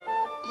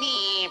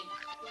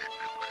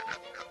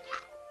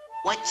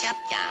What's up,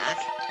 Doc?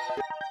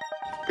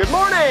 Good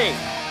morning!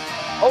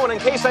 Oh, and in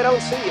case I don't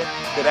see you,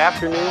 good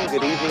afternoon,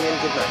 good evening,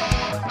 and good night.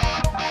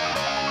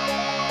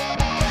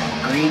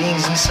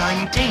 Greetings and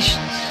salutations.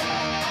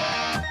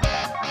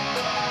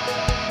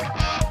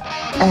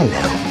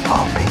 Hello,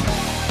 Poppy.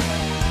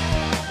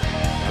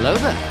 Hello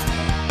there.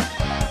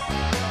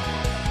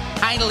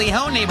 Idly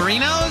ho,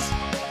 neighborinos.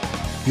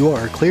 You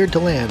are cleared to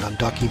land on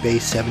Docking Bay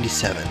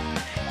 77,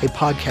 a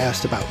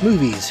podcast about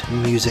movies,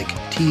 music,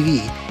 TV,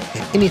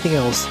 and anything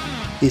else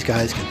these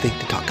guys can think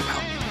to talk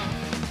about.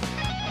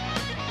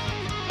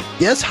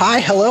 Yes,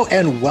 hi, hello,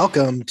 and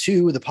welcome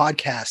to the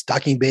podcast,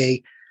 Docking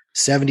Bay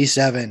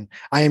 77.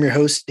 I am your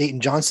host, Dayton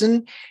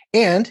Johnson,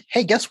 and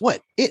hey, guess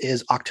what? It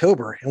is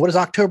October. And what does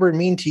October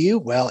mean to you?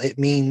 Well, it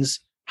means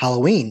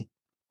Halloween.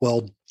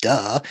 Well,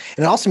 duh.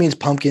 And it also means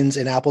pumpkins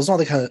and apples and all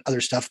that kind of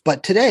other stuff.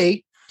 But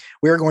today,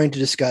 we're going to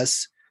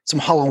discuss some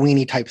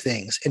Halloween-y type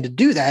things. And to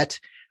do that,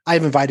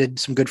 I've invited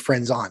some good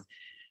friends on.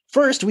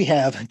 First, we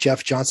have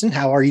Jeff Johnson.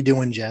 How are you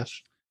doing, Jeff?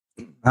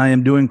 I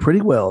am doing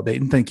pretty well,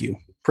 Dayton. Thank you.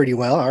 Pretty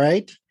well. All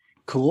right.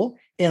 Cool.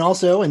 And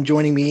also, and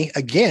joining me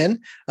again,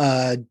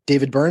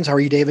 David Burns. How are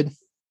you, David?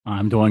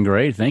 I'm doing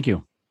great. Thank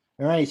you.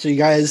 All right. So you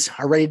guys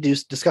are ready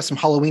to discuss some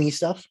Halloween-y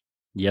stuff?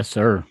 Yes,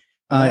 sir.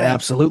 I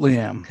absolutely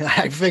am.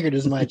 I figured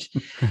as much.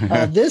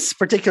 This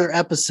particular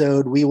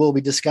episode, we will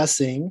be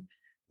discussing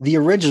the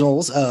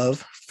originals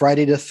of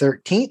Friday the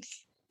 13th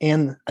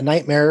and A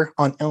Nightmare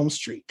on Elm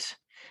Street.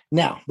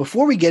 Now,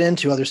 before we get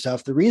into other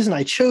stuff, the reason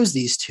I chose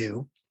these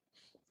two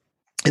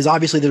is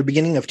obviously they're the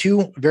beginning of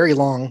two very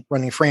long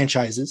running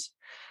franchises.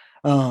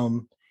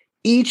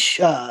 Each,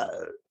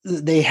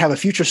 they have a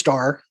future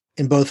star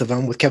in both of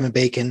them with Kevin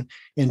Bacon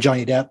and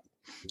Johnny Depp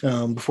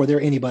before they're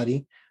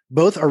anybody.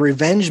 Both are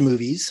revenge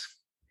movies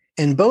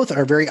and both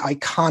are very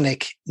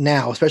iconic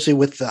now, especially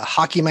with the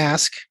hockey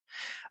mask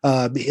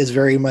is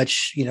very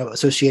much,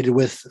 associated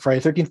with Friday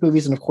the 13th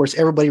movies. And of course,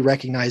 everybody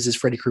recognizes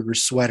Freddy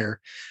Krueger's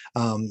sweater,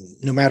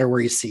 no matter where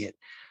you see it.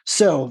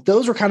 So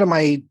those were kind of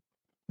my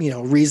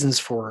reasons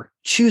for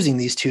choosing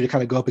these two to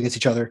kind of go up against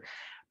each other.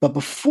 But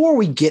before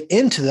we get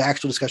into the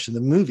actual discussion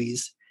of the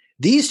movies,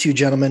 these two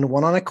gentlemen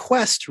went on a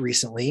quest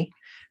recently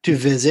to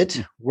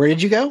visit. Where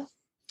did you go?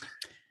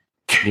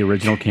 The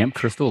original Camp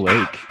Crystal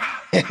Lake.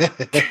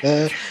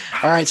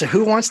 All right. So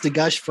who wants to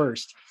gush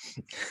first?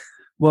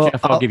 Well,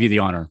 Jeff, I'll give you the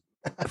honor.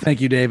 Thank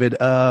you, David.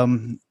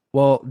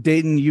 Well,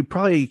 Dayton, you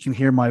probably can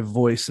hear my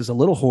voice is a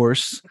little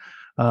hoarse.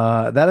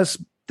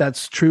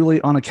 That's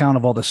truly on account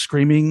of all the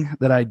screaming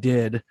that I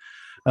did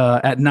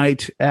at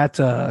night at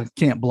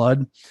Camp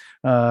Blood.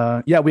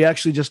 We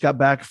actually just got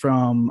back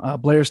from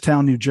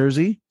Blairstown, New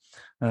Jersey.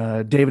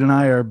 David and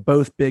I are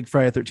both big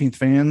Friday the 13th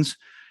fans,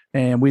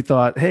 and we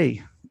thought,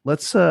 hey,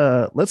 let's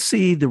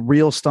see the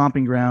real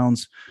stomping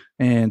grounds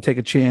and take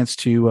a chance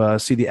to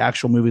see the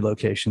actual movie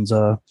locations.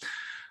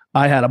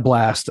 I had a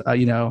blast.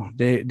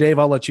 Dave,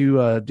 I'll let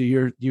you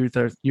do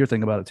your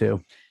thing about it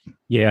too.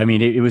 Yeah, I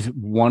mean, it was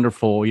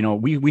wonderful.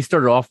 We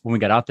started off when we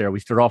got out there. We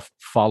started off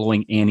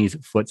following Annie's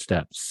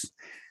footsteps.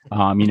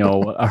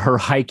 Her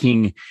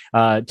hiking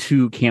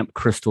to Camp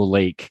Crystal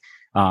Lake.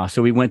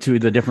 So we went to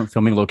the different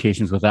filming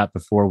locations with that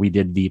before we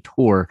did the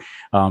tour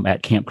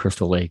at Camp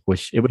Crystal Lake,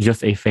 which it was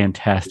just a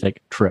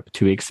fantastic trip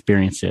to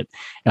experience it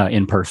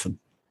in person.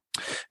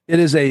 It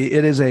is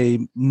a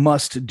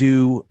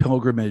must-do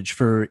pilgrimage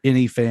for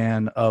any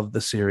fan of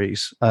the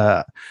series.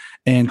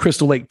 And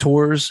Crystal Lake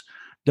Tours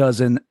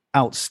does an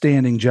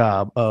outstanding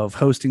job of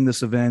hosting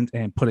this event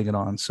and putting it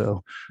on.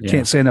 So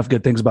can't say enough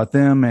good things about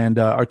them. And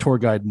our tour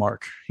guide,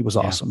 Mark, he was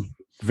awesome.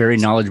 Very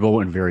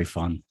knowledgeable and very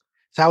fun.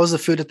 So how was the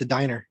food at the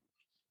diner?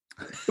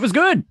 It was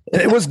good.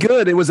 It was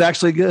good. It was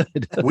actually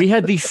good. We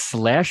had the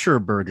slasher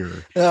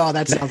burger. Oh,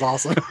 that sounds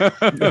awesome.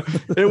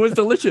 It was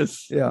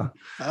delicious. Yeah.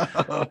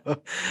 All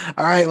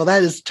right. Well,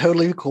 that is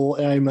totally cool.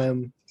 And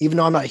I'm even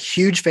though I'm not a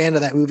huge fan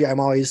of that movie, I'm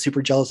always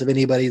super jealous of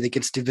anybody that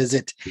gets to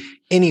visit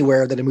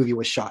anywhere that a movie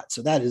was shot.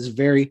 So that is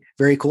very,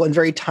 very cool and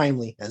very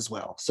timely as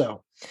well.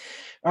 So,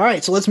 all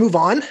right. So let's move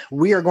on.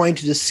 We are going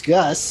to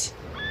discuss.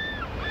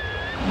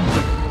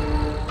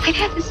 I've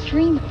had this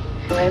dream.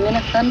 I'm in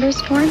a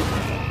thunderstorm,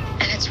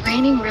 and it's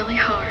raining really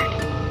hard.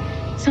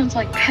 It sounds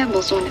like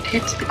pebbles when it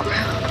hits the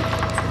ground.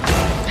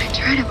 I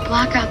try to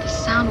block out the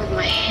sound with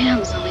my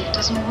hands, only it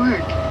doesn't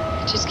work.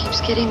 It just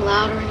keeps getting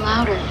louder and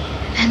louder.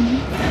 And then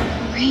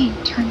the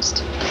rain turns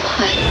to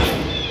blood.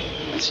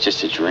 It's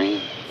just a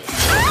dream.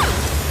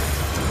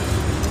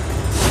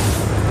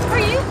 Are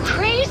you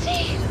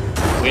crazy?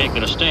 We ain't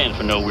gonna stand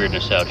for no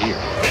weirdness out here.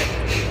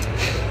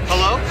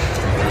 Hello?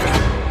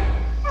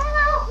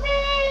 Help me!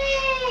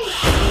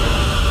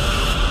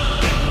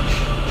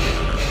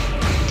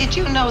 Did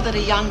you know that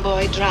a young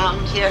boy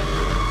drowned here?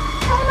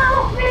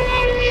 Help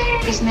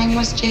me! His name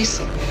was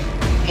Jason,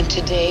 and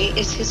today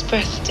is his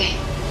birthday.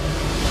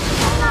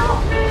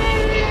 Help me!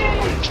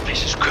 This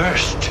place is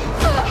cursed.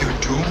 You're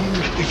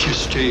doomed if you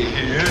stay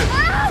here.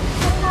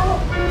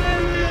 Help me!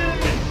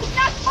 It's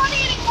not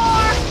funny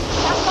anymore!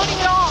 Not funny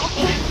at all!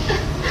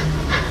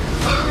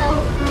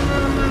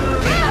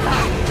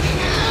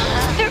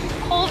 They're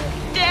both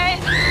dead.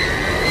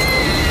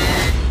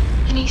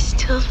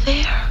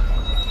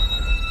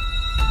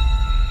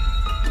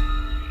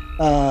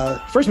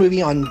 first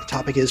movie on the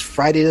topic is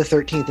Friday the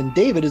 13th, and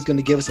David is going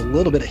to give us a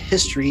little bit of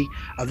history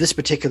of this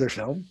particular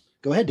film.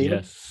 Go ahead,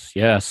 David.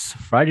 Yes.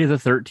 Friday the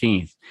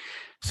 13th.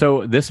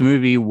 So this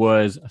movie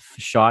was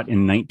shot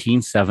in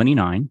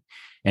 1979,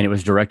 and it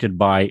was directed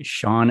by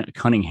Sean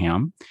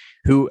Cunningham,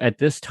 who at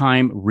this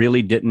time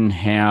really didn't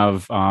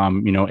have,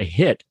 a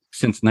hit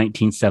since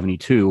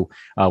 1972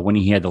 when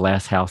he had The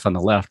Last House on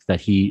the Left that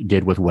he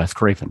did with Wes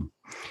Craven.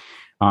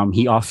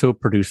 He also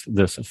produced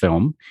this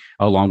film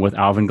along with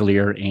Alvin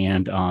Glear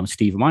and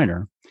Steve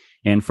Miner.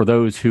 And for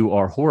those who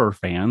are horror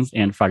fans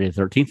and Friday the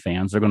 13th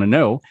fans, they're going to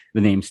know the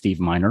name Steve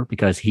Miner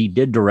because he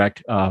did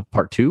direct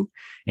part 2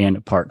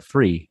 and part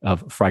 3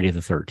 of Friday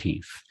the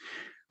 13th.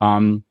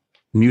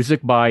 Music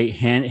by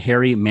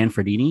Harry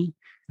Manfredini.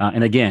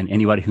 And again,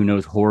 anybody who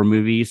knows horror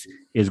movies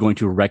is going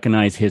to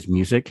recognize his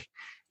music.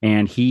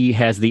 And he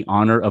has the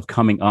honor of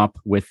coming up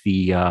with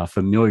the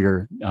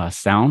familiar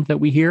sound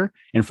that we hear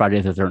in Friday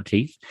the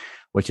 13th,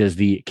 which is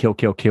the kill,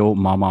 kill, kill,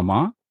 ma, ma,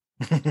 ma.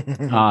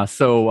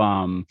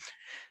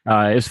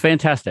 It's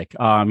fantastic.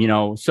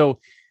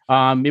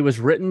 It was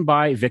written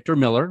by Victor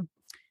Miller.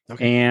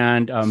 Okay.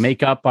 And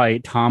makeup by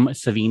Tom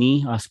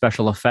Savini,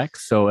 special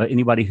effects. So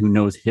anybody who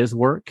knows his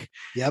work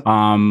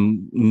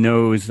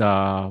knows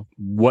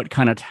what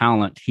kind of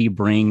talent he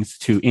brings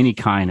to any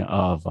kind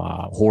of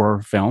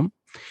horror film.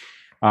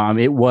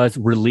 It was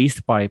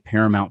released by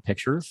Paramount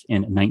Pictures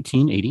in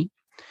 1980.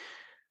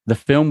 The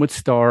film would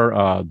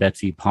star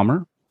Betsy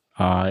Palmer,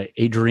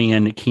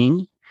 Adrienne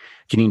King,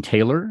 Janine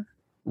Taylor,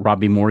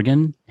 Robbie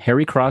Morgan,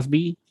 Harry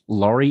Crosby,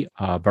 Laurie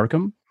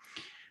Burkham,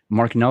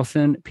 Mark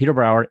Nelson, Peter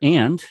Brower,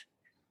 and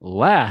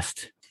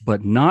last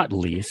but not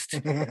least,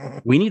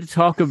 we need to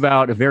talk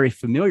about a very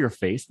familiar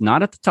face,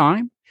 not at the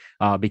time,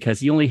 because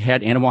he only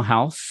had Animal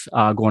House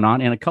going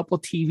on and a couple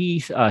of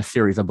TV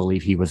series, I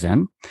believe he was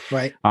in.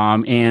 Right.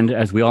 And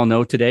as we all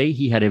know today,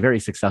 he had a very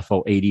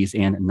successful 80s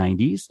and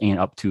 90s and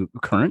up to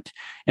current.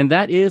 And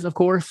that is, of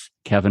course,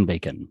 Kevin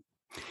Bacon.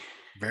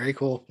 Very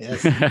cool.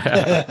 Yes.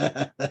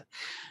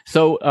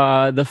 So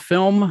the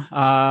film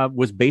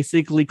was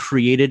basically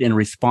created in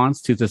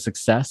response to the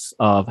success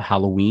of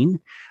Halloween,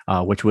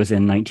 which was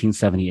in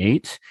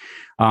 1978.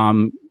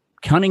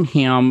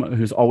 Cunningham,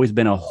 who's always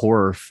been a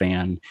horror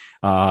fan,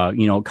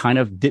 kind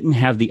of didn't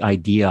have the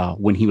idea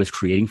when he was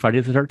creating Friday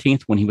the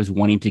 13th, when he was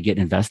wanting to get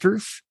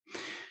investors.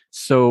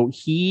 So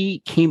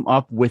he came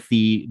up with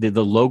the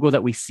logo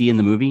that we see in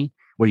the movie,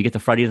 where you get the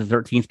Friday the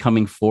 13th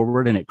coming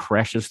forward and it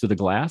crashes through the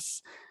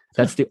glass.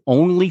 That's the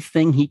only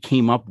thing he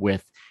came up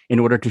with in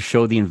order to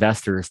show the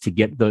investors to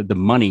get the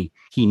money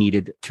he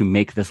needed to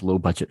make this low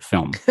budget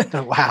film.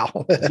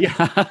 Wow.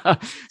 Yeah.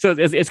 So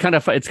it's kind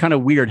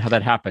of weird how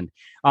that happened.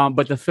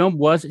 But the film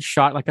was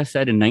shot, like I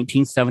said, in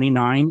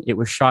 1979. It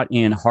was shot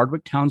in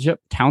Hardwick Township,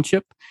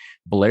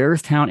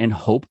 Blairstown, and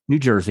Hope, New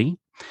Jersey.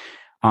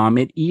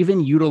 It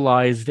even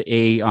utilized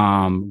a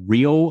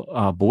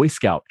real Boy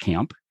Scout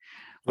camp,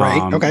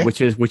 right? Okay. Which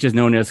is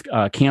known as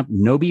Camp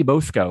Nobi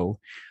Bosco,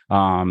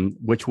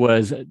 which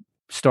was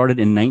started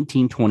in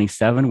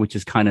 1927, which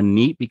is kind of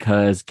neat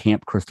because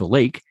Camp Crystal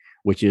Lake,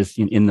 which is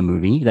in the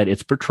movie that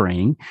it's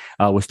portraying,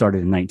 was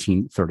started in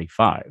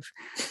 1935.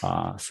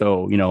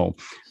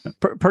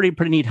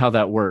 Pretty neat how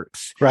that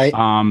works. Right.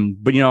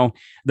 But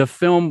the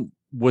film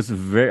was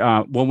very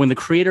when the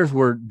creators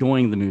were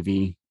doing the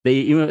movie,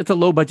 it's a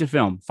low budget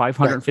film,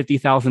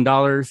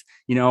 $550,000.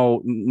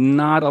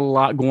 Not a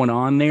lot going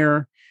on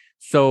there.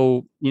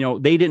 So,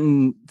 they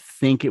didn't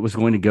think it was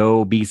going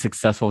to be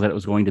successful that it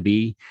was going to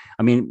be.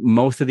 I mean,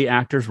 most of the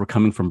actors were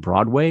coming from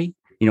Broadway.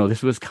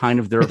 This was kind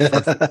of their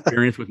first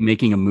experience with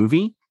making a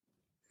movie.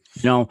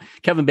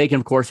 Kevin Bacon,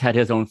 of course, had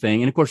his own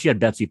thing. And of course, you had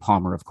Betsy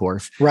Palmer, of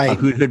course, right,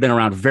 who had been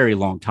around a very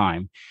long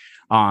time.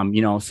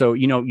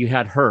 You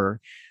had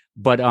her.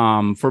 But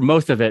for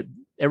most of it,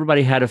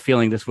 everybody had a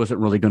feeling this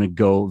wasn't really going to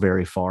go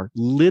very far.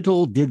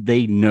 Little did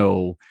they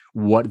know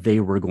what they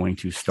were going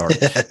to start.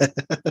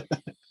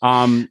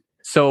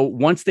 So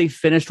once they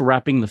finished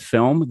wrapping the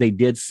film, they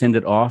did send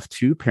it off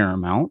to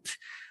Paramount,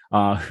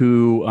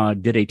 who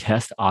did a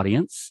test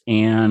audience,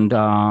 and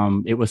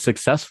it was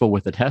successful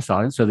with the test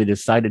audience. So they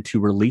decided to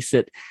release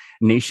it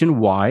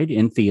nationwide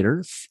in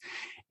theaters.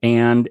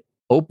 And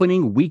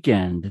opening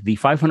weekend, the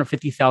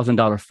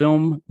 $550,000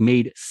 film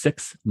made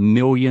 $6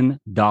 million.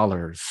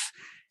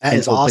 That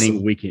is opening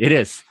awesome. Weekend. It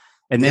is.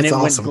 And then That's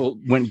it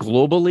awesome. went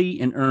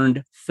globally and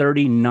earned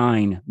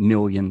 $39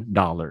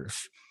 million.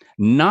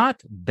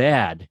 Not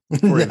bad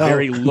for a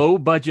very low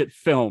budget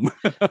film.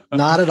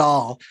 Not at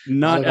all.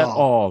 Not at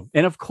all.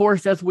 And of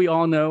course, as we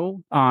all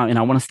know, and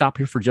I want to stop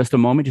here for just a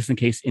moment, just in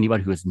case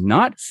anybody who has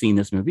not seen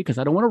this movie, because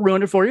I don't want to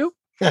ruin it for you.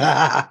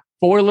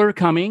 Spoiler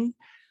coming.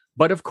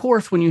 But of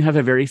course, when you have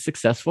a very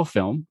successful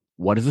film,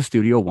 what does the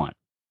studio want?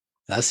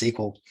 A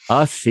sequel.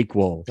 A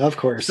sequel. Of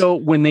course. So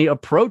when they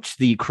approach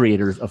the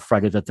creators of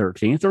Friday the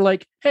 13th, they're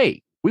like,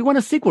 hey, we want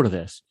a sequel to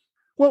this.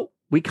 Well,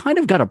 we kind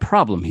of got a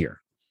problem here.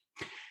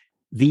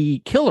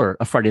 The killer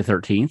of Friday the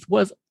 13th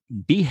was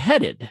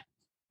beheaded.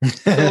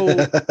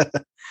 So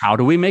how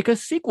do we make a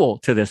sequel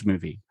to this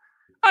movie?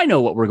 I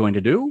know what we're going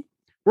to do.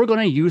 we're going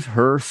to use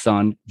her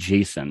son,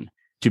 Jason,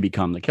 to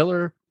become the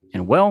killer.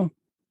 And well,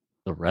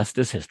 the rest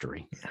is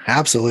history.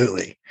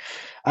 Absolutely.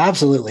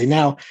 Absolutely.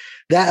 Now,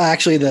 that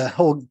actually, the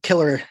whole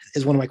killer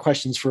is one of my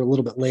questions for a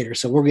little bit later.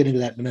 So we'll get into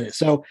that in a minute.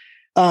 So,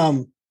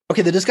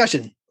 okay, the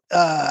discussion.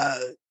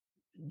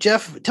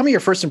 Jeff, tell me your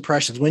first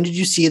impressions. When did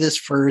you see this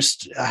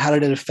first? How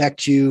did it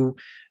affect you?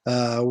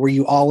 Were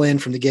you all in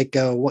from the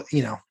get-go? What,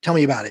 tell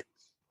me about it.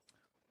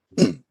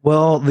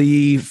 Well,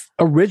 the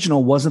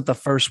original wasn't the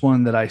first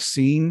one that I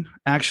seen,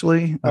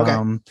 actually.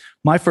 Okay.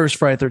 My first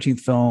Friday the 13th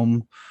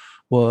film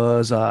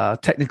was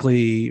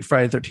technically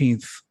Friday the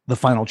 13th, the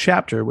final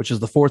chapter, which is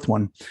the fourth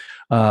one.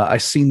 I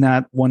seen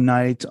that one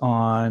night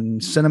on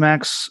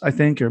Cinemax, I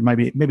think, or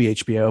maybe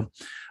HBO,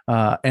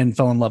 and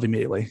fell in love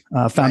immediately.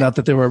 Found out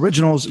that they were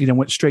originals,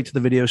 went straight to the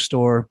video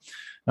store,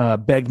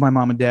 begged my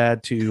mom and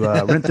dad to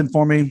rent them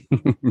for me.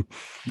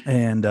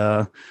 And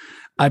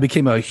I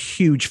became a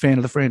huge fan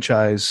of the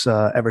franchise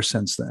ever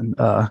since then.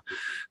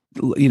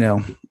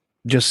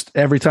 Just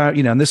every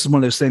time, and this is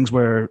one of those things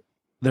where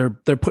they're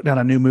putting out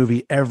a new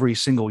movie every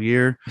single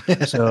year.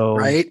 So,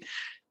 right.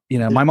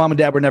 My mom and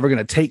dad were never going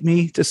to take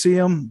me to see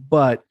them,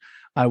 but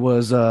I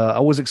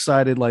was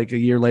excited like a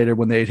year later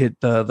when they hit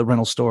the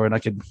rental store and I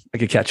could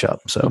catch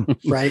up. So,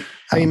 right.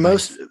 I mean,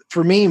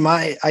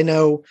 I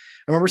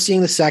remember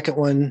seeing the second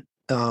one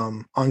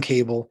on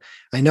cable.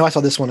 I know I saw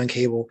this one on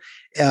cable.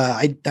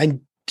 I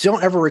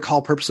don't ever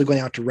recall purposely going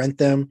out to rent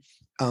them.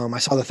 I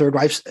saw the third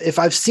one. If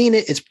I've seen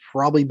it, it's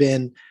probably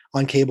been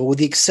on cable, with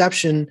the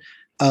exception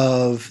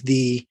of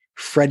the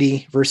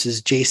Freddy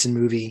versus Jason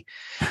movie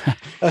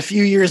a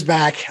few years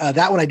back.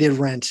 That one I did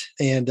rent,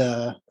 and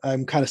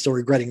I'm kind of still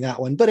regretting that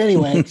one. But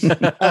anyway,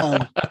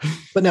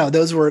 but no,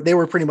 they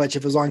were pretty much,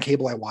 if it was on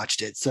cable, I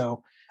watched it.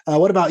 So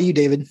what about you,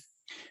 David?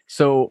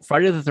 So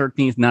Friday the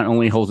 13th not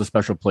only holds a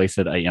special place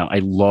that I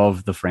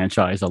love the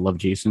franchise, I love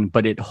Jason,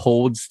 but it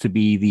holds to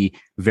be the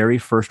very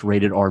first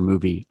rated R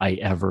movie I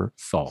ever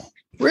saw.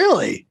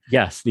 Really?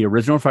 Yes. The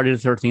original Friday the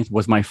 13th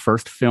was my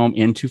first film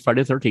into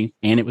Friday the 13th,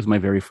 and it was my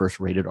very first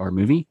rated R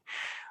movie.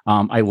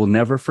 I will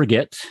never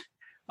forget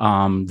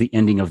the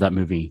ending of that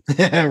movie.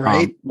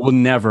 Right. We'll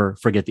never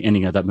forget the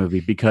ending of that movie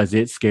because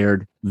it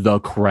scared the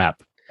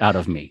crap out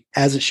of me.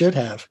 As it should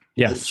have.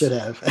 Yes. As it should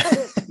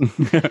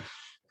have.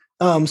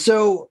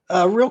 So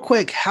real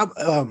quick,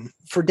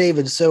 for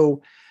David,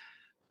 so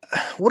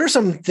what are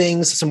some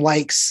things, some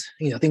likes,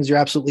 things you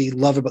absolutely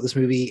love about this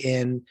movie,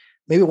 and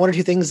maybe one or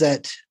two things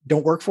that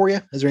don't work for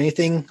you? Is there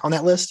anything on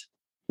that list?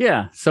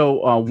 Yeah.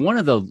 So one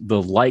of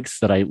the likes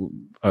that I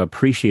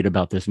appreciate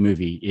about this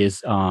movie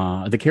is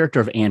the character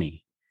of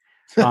Annie.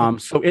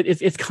 So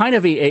it's kind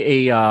of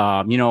a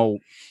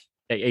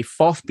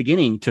false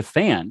beginning to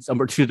fans,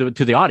 or to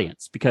the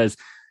audience, because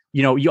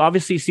you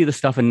obviously see the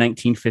stuff in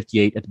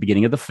 1958 at the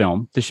beginning of the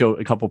film to show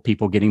a couple of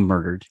people getting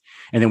murdered.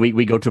 And then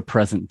we go to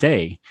present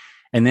day.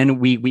 And then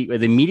we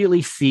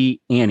immediately see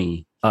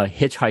Annie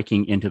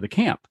hitchhiking into the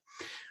camp.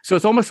 So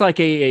it's almost like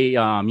hey,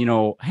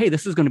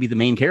 this is going to be the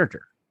main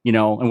character,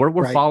 and we're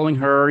right. Following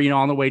her,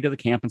 on the way to the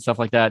camp and stuff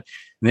like that.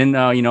 And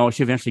then,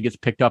 she eventually gets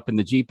picked up in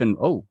the Jeep and,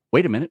 oh,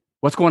 wait a minute,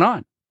 what's going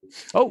on?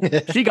 Oh,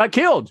 she got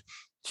killed.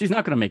 She's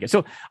not going to make it.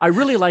 So I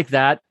really like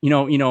that,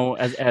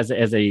 as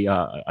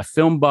a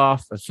film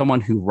buff, as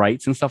someone who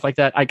writes and stuff like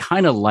that. I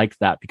kind of like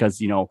that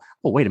because, oh,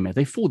 wait a minute,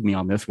 they fooled me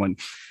on this one.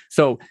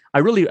 So I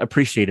really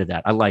appreciated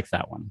that. I like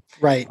that one.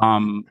 Right.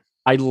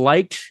 I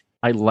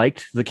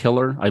liked the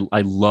killer.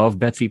 I love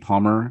Betsy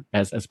Palmer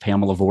as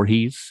Pamela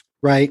Voorhees.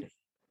 Right.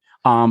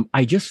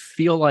 I just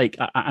feel like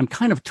I'm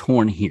kind of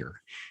torn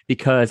here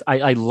because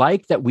I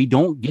like that we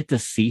don't get to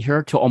see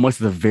her till almost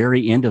the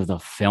very end of the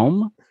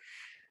film.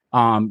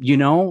 I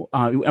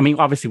mean,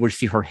 obviously we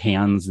see her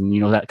hands and,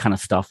 that kind of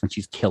stuff when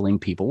she's killing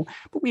people,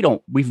 but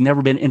we've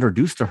never been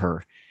introduced to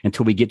her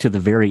until we get to the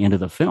very end of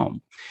the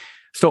film.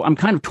 So I'm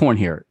kind of torn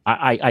here.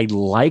 I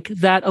like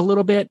that a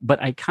little bit, but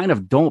I kind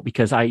of don't,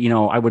 because I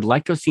would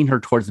like to have seen her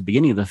towards the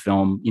beginning of the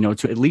film,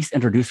 to at least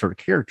introduce her to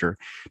character,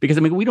 because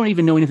we don't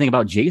even know anything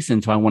about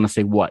Jason. So I want to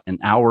say an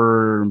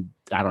hour,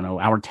 I don't know,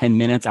 hour, 10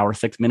 minutes, hour,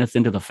 6 minutes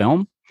into the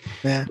film.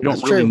 Yeah, we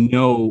don't really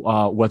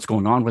know what's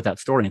going on with that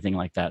story, anything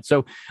like that.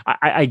 So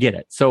I get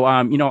it. So,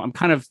 I'm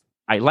kind of,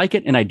 I like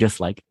it and I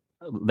dislike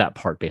that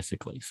part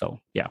basically. So,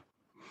 yeah.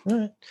 All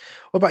right.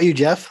 What about you,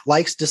 Jeff?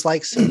 Likes,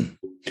 dislikes?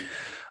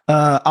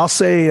 I'll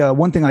say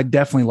one thing I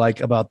definitely like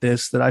about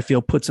this that I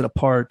feel puts it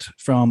apart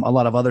from a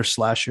lot of other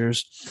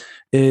slashers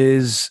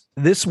is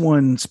this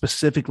one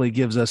specifically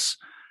gives us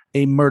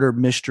a murder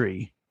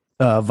mystery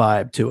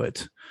vibe to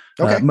it.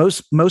 Okay.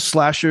 Most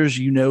slashers,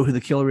 who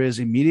the killer is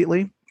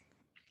immediately,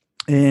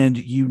 and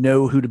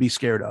who to be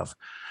scared of.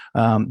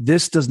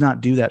 This does not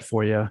do that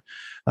for you.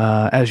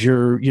 As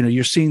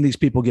you're seeing these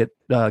people get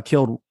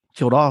killed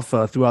off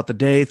throughout the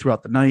day,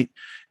 throughout the night,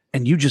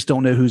 and you just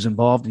don't know who's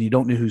involved and you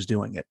don't know who's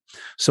doing it.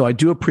 So I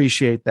do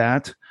appreciate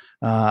that.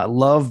 I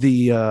love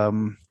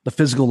the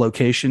physical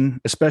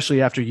location,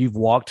 especially after you've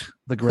walked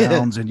the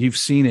grounds and you've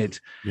seen it.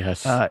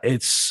 Yes.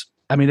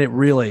 I mean, it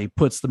really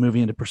puts the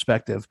movie into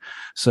perspective.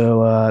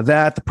 So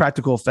the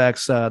practical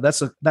effects, that's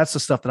the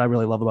stuff that I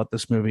really love about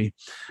this movie.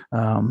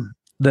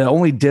 The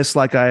only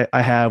dislike I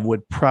have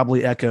would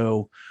probably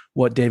echo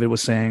what David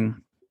was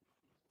saying.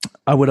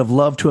 I would have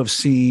loved to have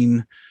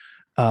seen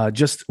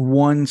just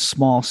one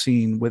small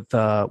scene with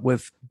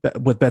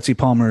Betsy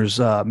Palmer's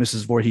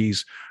Mrs.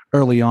 Voorhees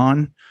early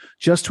on,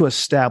 just to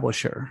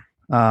establish her.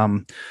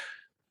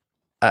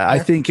 I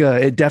think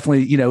it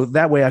definitely,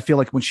 that way I feel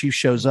like when she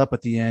shows up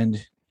at the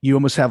end, you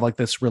almost have like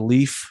this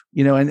relief,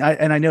 and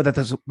I know that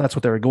that's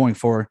what they were going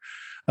for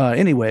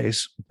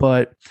anyways,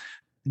 but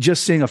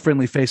just seeing a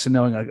friendly face and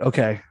knowing like,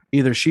 okay,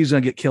 either she's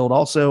going to get killed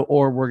also,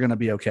 or we're going to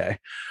be okay.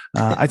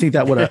 I think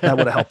that would have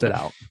helped it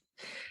out.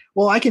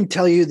 Well, I can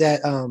tell you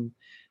that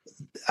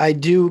I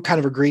do kind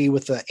of agree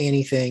with the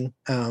Annie thing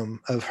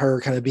of her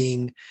kind of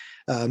being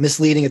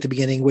misleading at the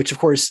beginning, which of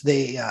course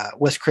they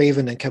Wes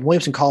Craven and Kevin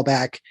Williamson call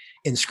back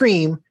in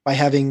Scream by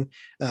having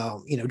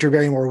Drew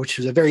Barrymore, which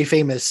was a very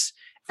famous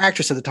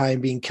actress at the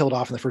time, being killed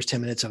off in the first 10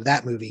 minutes of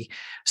that movie.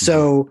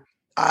 So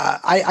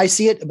I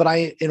see it, but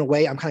in a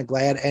way, I'm kind of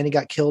glad Annie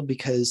got killed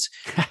because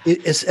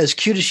as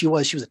cute as she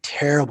was a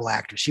terrible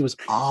actress. She was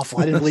awful.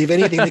 I didn't believe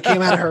anything that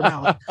came out of her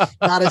mouth.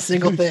 Not a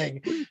single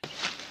thing.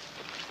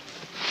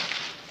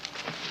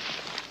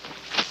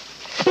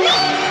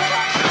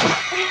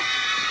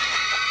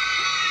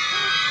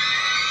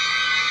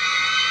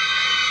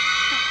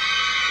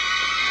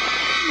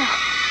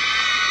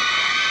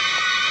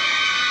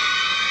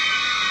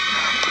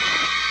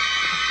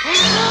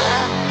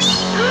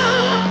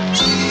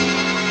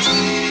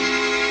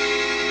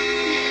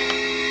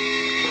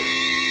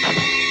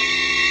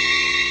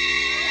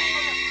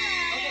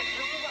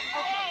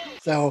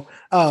 So,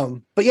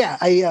 but yeah,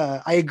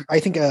 I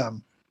think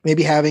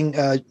maybe having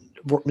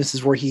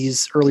Mrs.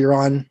 Voorhees earlier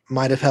on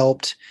might have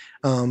helped.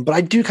 But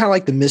I do kind of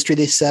like the mystery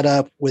they set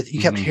up with.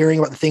 You kept hearing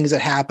about the things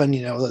that happened.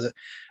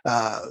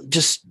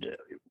 Just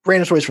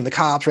random stories from the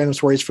cops, random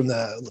stories from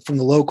the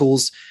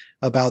locals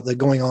about the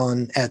going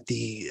on at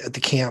the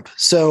camp.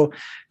 So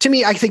to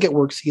me, I think it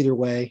works either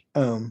way.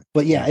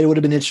 But yeah, it would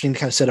have been interesting to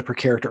kind of set up her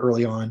character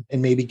early on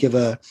and maybe give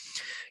a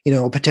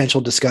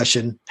potential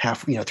discussion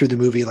through the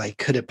movie. Like,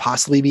 could it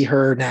possibly be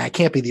her? Nah, it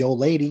can't be the old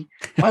lady.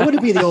 Why would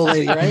it be the old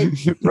lady?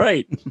 Right.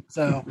 Right.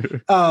 So,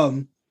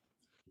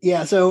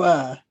 yeah.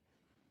 So,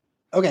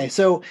 okay.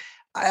 So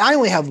I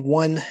only have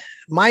one.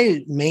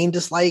 My main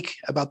dislike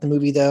about the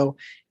movie though,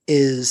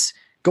 is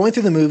going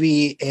through the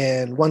movie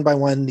and one by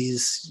one,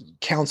 these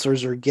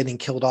counselors are getting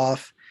killed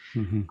off.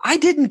 Mm-hmm. I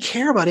didn't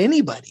care about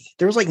anybody.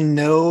 There was like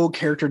no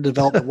character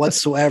development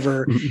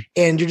whatsoever.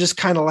 And you're just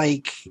kind of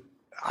like,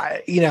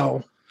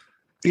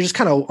 you're just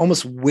kind of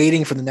almost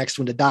waiting for the next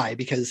one to die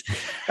because,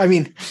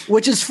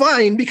 which is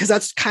fine because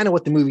that's kind of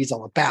what the movie is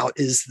all about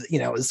is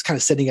kind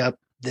of setting up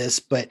this.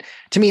 But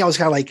to me, I was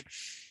kind of like,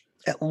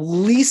 at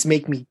least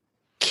make me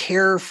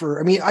care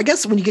for, I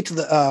guess when you get to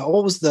the,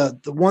 what was the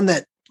one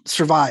that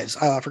survives?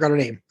 I forgot her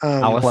name.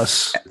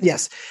 Alice.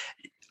 Yes.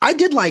 I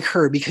did like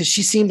her because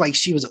she seemed like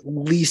she was at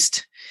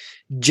least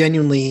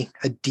genuinely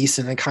a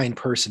decent and kind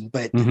person,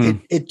 but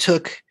it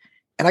took,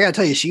 and I got to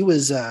tell you, she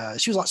was a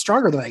lot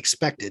stronger than I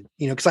expected,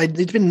 because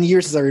it's been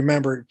years since I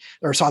remembered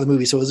or saw the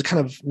movie. So it was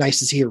kind of nice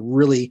to see her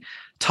really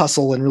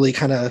tussle and really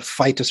kind of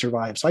fight to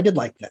survive. So I did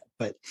like that,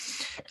 but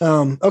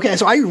okay.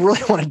 So I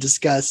really want to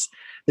discuss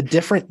the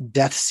different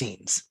death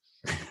scenes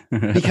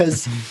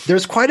because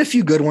there's quite a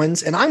few good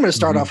ones. And I'm going to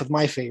start off with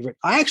my favorite.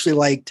 I actually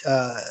liked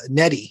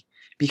Nettie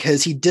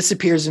because he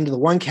disappears into the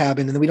one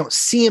cabin and then we don't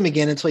see him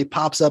again until he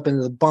pops up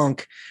into the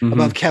bunk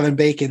above Kevin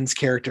Bacon's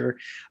character.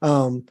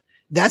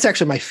 That's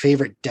actually my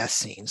favorite death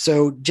scene.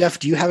 So, Jeff,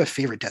 do you have a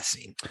favorite death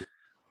scene?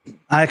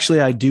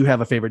 I do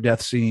have a favorite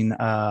death scene.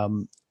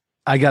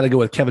 I got to go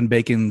with Kevin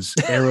Bacon's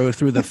arrow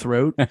through the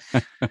throat.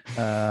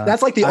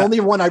 That's like the only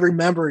one I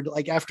remembered.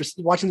 Like after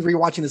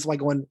rewatching this, like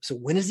going, so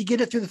when does he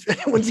get it through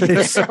the? When does he get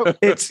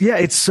it through?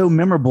 It's so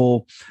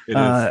memorable. It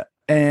is.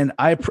 And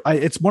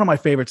it's one of my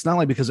favorites, not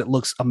only because it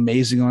looks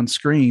amazing on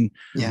screen,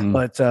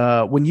 but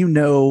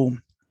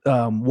when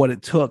what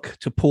it took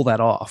to pull that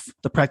off,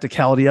 the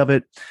practicality of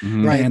it,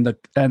 right,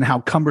 and how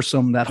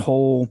cumbersome that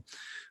whole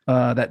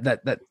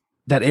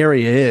that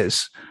area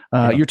is.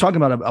 You're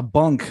talking about a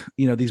bunk.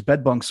 These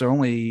bed bunks are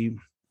only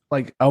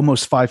like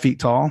almost 5 feet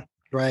tall,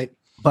 right,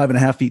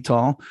 5.5 feet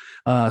tall.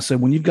 So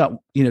when you've got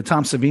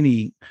Tom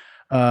Savini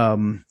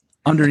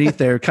underneath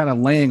there, kind of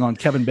laying on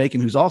Kevin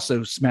Bacon, who's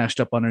also smashed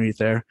up underneath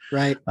there,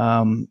 right,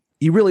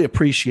 you really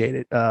appreciate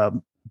it.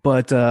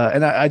 But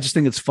I just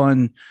think it's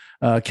fun.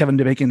 Kevin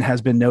Bacon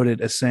has been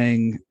noted as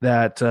saying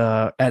that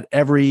at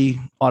every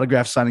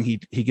autograph signing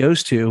he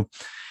goes to,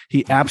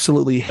 he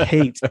absolutely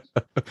hates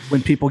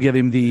when people give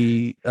him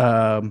the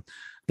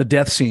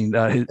death scene,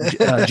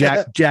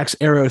 Jack's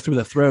arrow through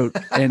the throat,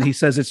 and he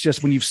says it's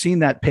just when you've seen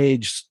that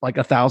page like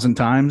 1,000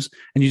 times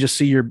and you just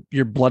see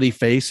your bloody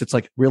face, it's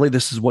like, really,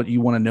 this is what you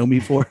want to know me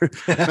for?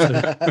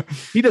 So,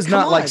 he does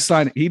not like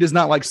signing. He does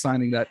not like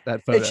signing that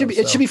photo.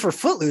 It should be for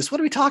Footloose. What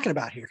are we talking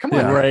about here? Come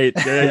on, right?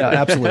 Yeah,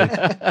 absolutely.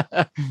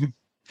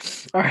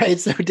 All right.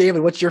 So,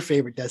 David, what's your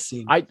favorite death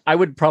scene? I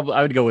would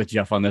go with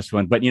Jeff on this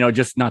one, but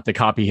just not to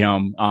copy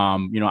him.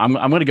 I'm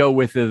going to go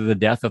with the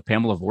death of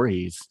Pamela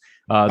Voorhees,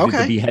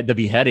 the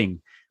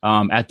beheading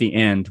at the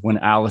end when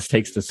Alice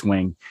takes the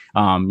swing.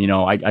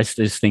 I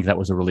just think that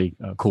was a really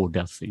cool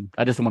death scene.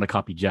 I just don't want to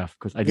copy Jeff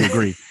because I do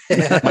agree.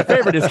 My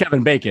favorite is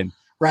Kevin Bacon.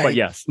 Right. But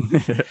yes.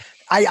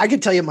 I can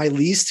tell you my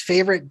least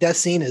favorite death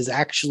scene is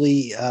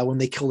actually when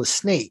they kill a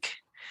snake,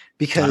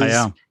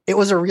 because it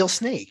was a real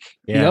snake.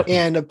 Yeah.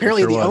 And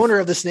apparently the was. owner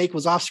of the snake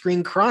was off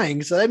screen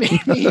crying. So that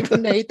made me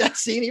even hate that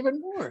scene even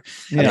more.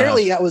 Yeah.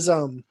 Apparently that was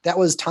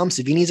Tom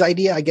Savini's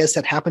idea. I guess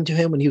that happened to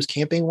him when he was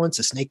camping once.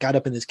 A snake got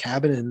up in his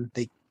cabin and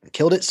they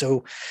killed it.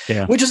 So,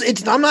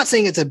 I'm not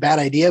saying it's a bad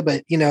idea,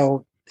 but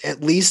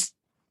at least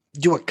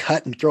do a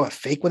cut and throw a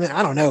fake with it.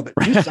 I don't know, but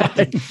do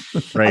something.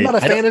 Right. I'm not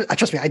a fan of,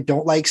 trust me, I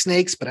don't like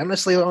snakes, but I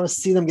honestly want to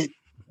see them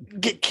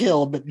get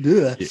killed. But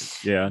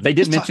yeah, they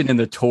did mention in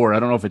the tour, I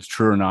don't know if it's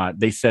true or not,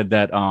 they said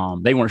that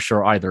they weren't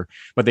sure either,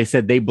 but they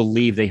said they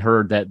believe they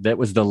heard that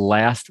was the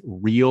last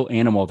real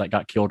animal that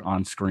got killed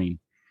on screen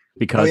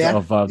because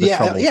of the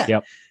trouble.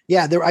 Yep.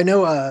 Yeah, I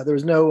know there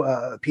was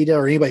no PETA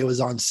or anybody who was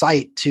on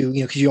site to,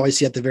 because you always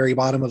see at the very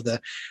bottom of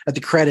the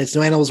credits,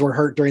 no animals were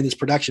hurt during this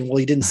production. Well,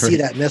 you didn't see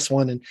that in this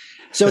one. And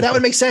so that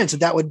would make sense.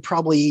 That would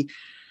probably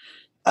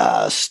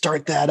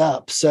start that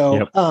up.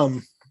 So,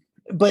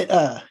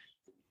 but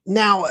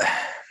now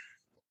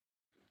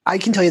I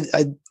can tell you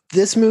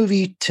this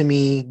movie to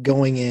me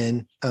going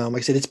in, like I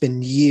said, it's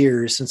been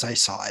years since I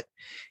saw it.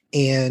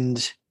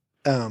 And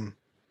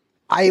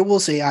I will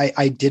say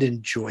I did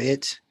enjoy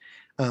it.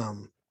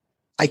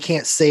 I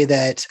can't say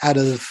that out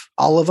of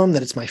all of them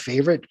that it's my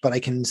favorite, but I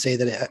can say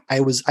that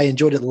I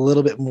enjoyed it a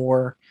little bit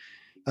more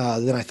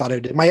than I thought I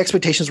did. My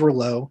expectations were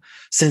low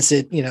since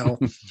it,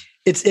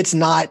 it's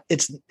not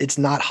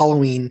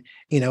Halloween,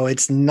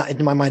 it's not,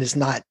 in my mind, it's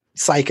not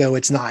Psycho.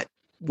 It's not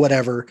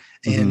whatever.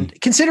 And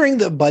considering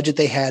the budget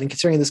they had and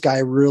considering this guy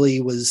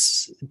really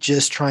was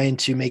just trying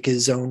to make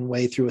his own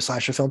way through a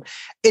slasher film,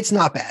 it's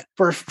not bad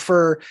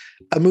for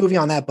a movie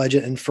on that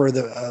budget. And for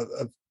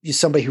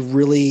somebody who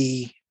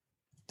really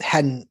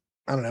hadn't,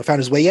 I don't know, found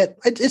his way yet,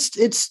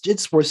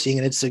 it's worth seeing.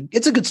 And it's a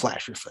good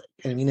slasher flick.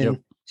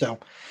 So,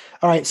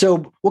 all right.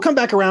 So we'll come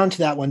back around to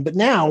that one, but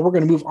now we're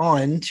going to move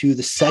on to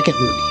the second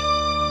movie.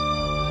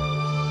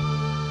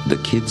 The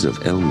kids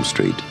of Elm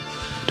Street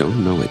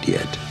don't know it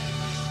yet,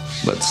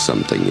 but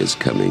something is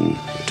coming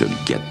to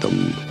get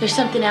them. There's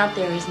something out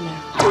there, isn't there?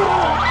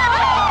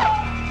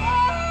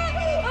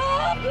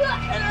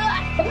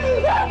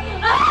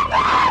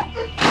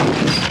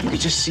 We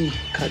just see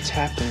cuts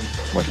happen.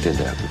 What did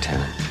that,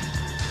 Lieutenant?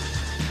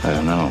 I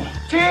don't know.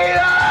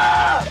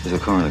 Tina! What's the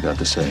coroner got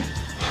to say?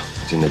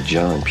 He's in the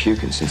jar and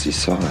puking since he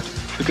saw it.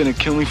 They're gonna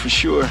kill me for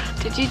sure.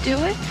 Did you do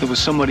it? There was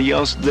somebody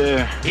else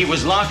there. He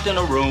was locked in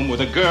a room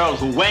with a girl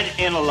who went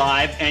in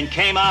alive and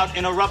came out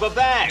in a rubber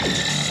bag.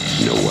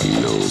 No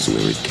one knows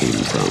where it came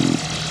from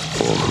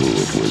or who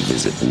it will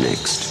visit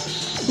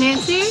next.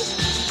 Nancy,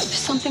 there's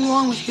something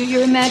wrong with you.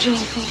 You're imagining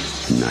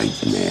things.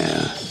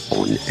 Nightmare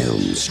on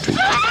Elm Street.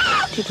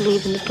 Do you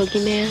believe in the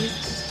boogeyman?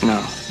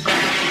 No.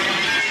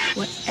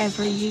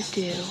 Whatever you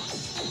do,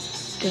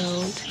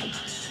 don't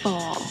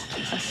fall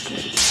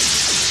asleep.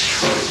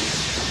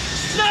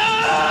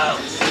 No!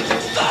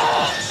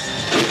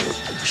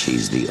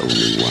 She's the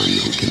only one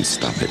who can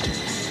stop it.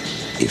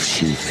 If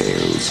she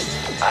fails,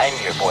 I'm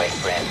your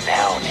boyfriend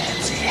now,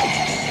 Nancy.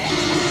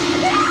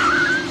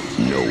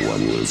 no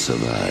one will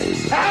survive.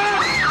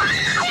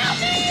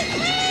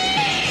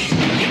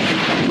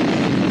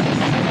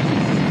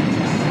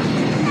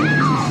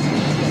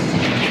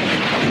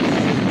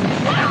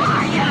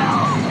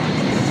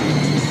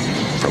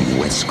 From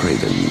Wes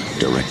Craven,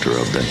 director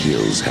of The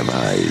Hills Have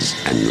Eyes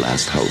and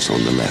Last House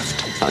on the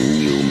Left, a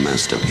new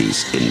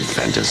masterpiece in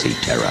fantasy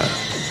terror,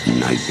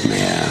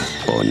 Nightmare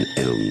on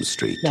Elm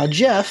Street. Now,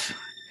 Jeff,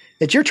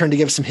 it's your turn to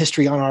give us some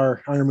history on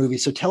our movie.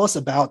 So tell us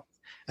about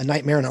A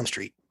Nightmare on Elm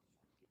Street.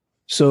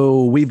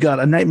 So we've got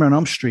A Nightmare on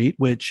Elm Street,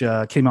 which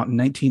came out in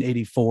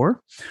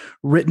 1984,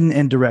 written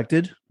and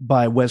directed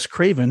by Wes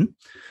Craven,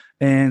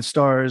 and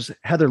stars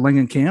Heather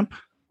Langenkamp,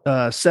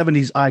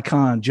 70s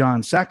icon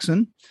John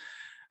Saxon,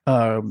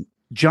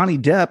 Johnny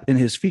Depp in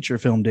his feature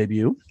film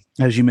debut,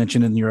 as you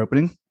mentioned in your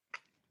opening,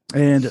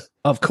 and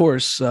of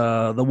course,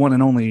 the one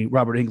and only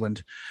Robert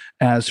Englund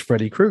as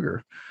Freddy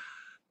Krueger.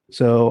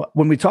 So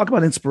when we talk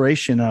about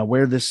inspiration,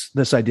 where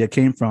this idea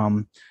came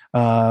from,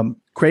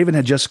 Craven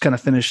had just kind of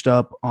finished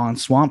up on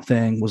Swamp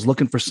Thing, was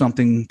looking for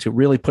something to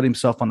really put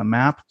himself on the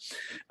map.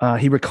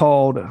 He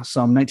recalled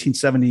some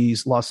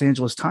 1970s Los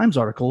Angeles Times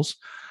articles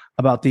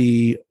about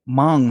the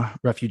Hmong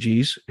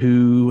refugees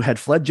who had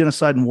fled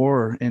genocide and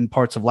war in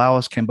parts of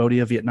Laos,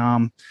 Cambodia,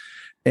 Vietnam.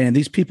 And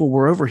these people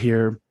were over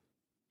here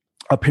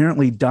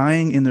apparently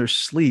dying in their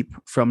sleep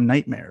from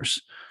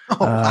nightmares. Oh,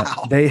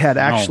 wow. They had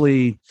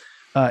actually,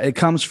 it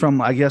comes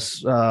from, I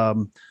guess,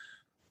 they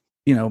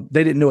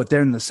didn't know it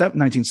there in the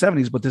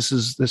 1970s, but this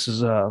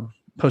is a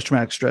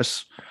post-traumatic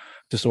stress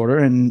disorder.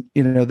 And,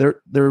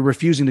 they're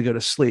refusing to go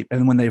to sleep.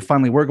 And when they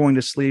finally were going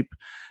to sleep,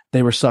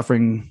 they were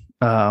suffering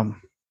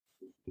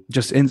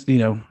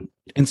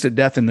instant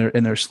death in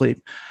their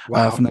sleep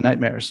from the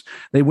nightmares.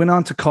 They went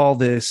on to call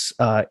this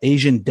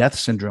Asian death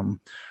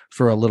syndrome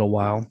for a little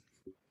while.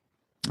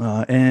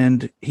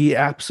 And he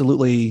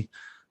absolutely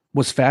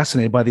was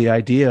fascinated by the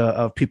idea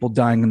of people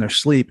dying in their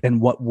sleep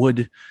and what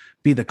would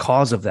be the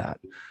cause of that.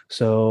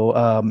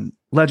 So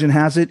legend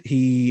has it,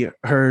 he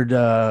heard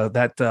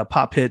that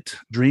pop hit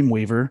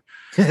Dreamweaver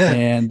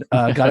and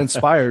got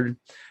inspired.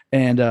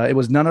 And it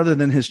was none other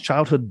than his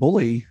childhood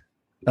bully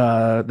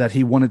that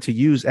he wanted to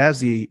use as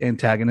the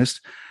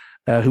antagonist,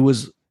 who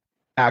was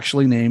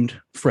actually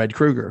named Fred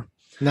Krueger.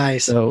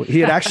 Nice. So he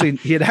had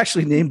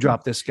actually name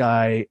dropped this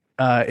guy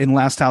in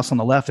Last House on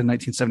the Left in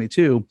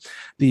 1972.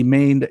 The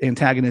main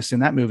antagonist in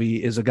that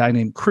movie is a guy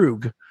named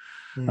Krug.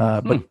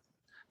 But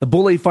the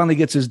bully finally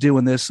gets his due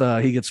in this.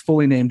 He gets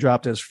fully name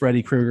dropped as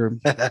Freddy Krueger,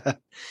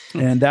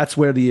 and that's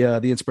where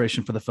the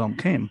inspiration for the film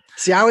came.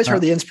 See, I always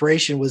heard the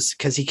inspiration was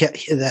because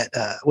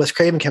Wes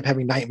Craven kept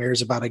having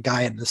nightmares about a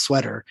guy in the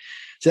sweater.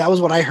 So that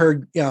was what I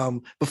heard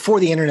before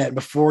the internet,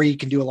 before you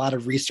can do a lot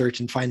of research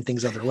and find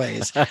things other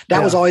ways.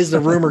 That was always the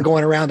rumor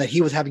going around that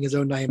he was having his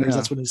own nightmares.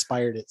 That's what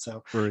inspired it.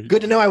 So good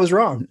to know I was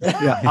wrong.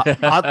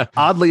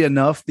 Oddly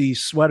enough, the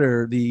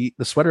sweater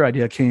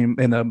idea came,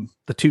 and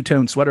the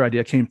two-tone sweater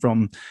idea came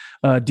from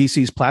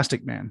DC's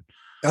Plastic Man.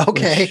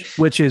 Okay.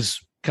 Which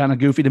is kind of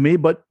goofy to me,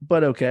 but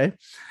okay.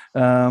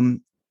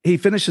 He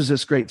finishes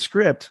this great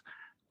script,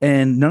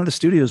 and none of the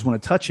studios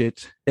want to touch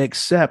it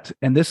except,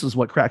 and this is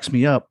what cracks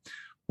me up,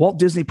 Walt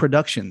Disney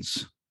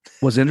Productions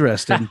was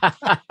interested.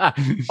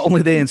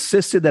 Only they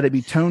insisted that it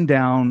be toned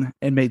down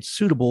and made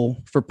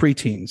suitable for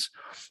preteens.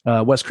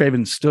 Wes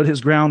Craven stood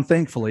his ground,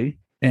 thankfully,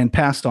 and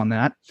passed on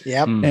that.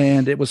 Yep.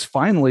 And it was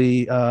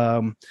finally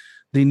the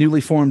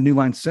newly formed New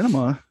Line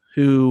Cinema,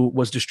 who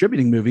was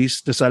distributing movies,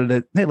 decided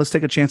that, hey, let's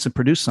take a chance and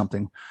produce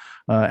something.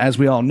 As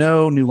we all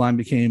know, New Line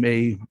became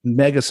a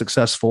mega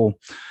successful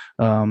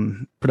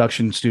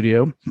production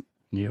studio.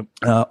 Yep.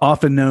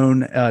 Often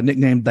known,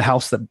 nicknamed the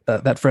house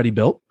that Freddy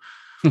built.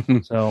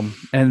 So,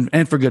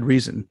 and for good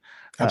reason.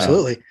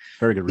 Absolutely.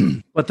 Very good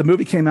reason. But the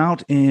movie came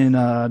out in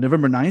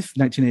November 9th,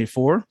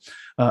 1984,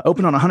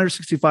 opened on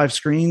 165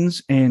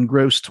 screens and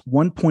grossed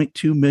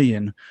 $1.2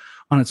 million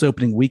on its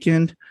opening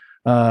weekend,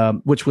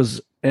 which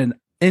was an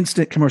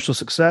instant commercial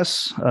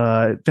success.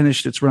 It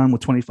finished its run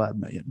with $25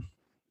 million.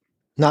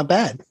 Not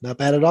bad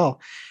at all.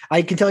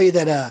 I can tell you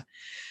that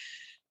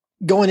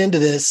going into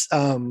this,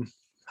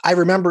 I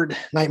remembered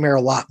Nightmare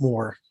a lot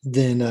more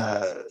than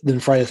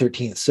Friday the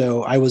 13th.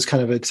 So I was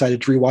kind of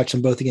excited to rewatch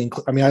them both again.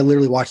 I mean, I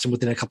literally watched them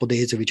within a couple of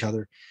days of each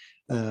other.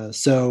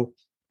 So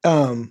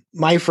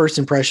my first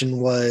impression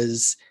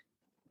was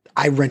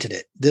I rented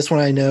it. This one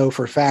I know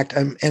for a fact.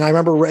 And I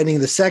remember renting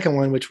the second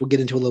one, which we'll get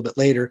into a little bit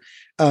later.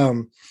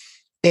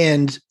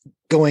 And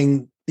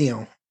going,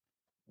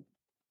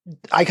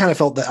 I kind of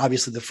felt that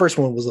obviously the first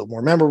one was a little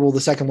more memorable.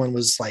 The second one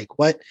was like,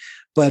 what?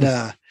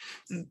 But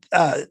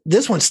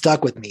this one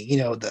stuck with me,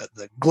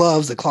 the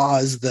gloves, the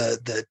claws,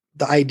 the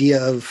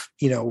idea of,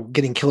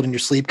 getting killed in your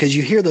sleep. Cause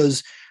you hear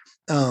those,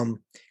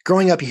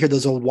 growing up, you hear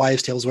those old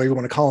wives' tales, whatever you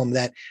want to call them,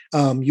 that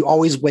you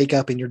always wake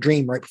up in your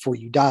dream right before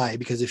you die,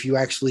 because if you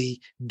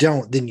actually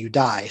don't, then you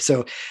die.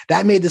 So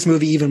that made this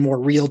movie even more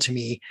real to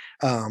me.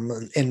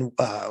 And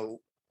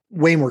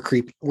way more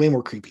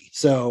creepy.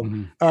 So,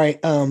 all right.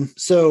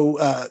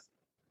 So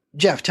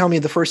Jeff, tell me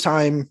the first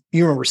time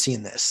you remember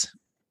seeing this.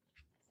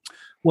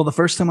 Well, the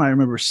first time I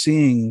remember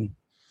seeing,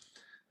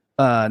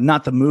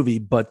 not the movie,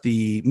 but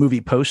the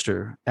movie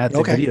poster at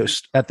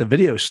the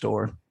video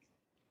store,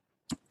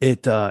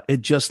 it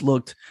just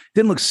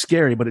didn't look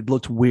scary, but it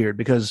looked weird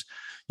because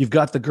you've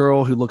got the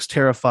girl who looks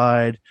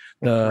terrified.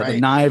 The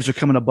knives are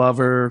coming above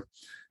her,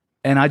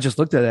 and I just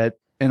looked at it,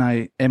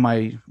 and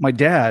my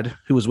dad,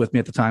 who was with me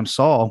at the time,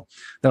 saw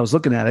that I was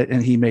looking at it,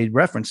 and he made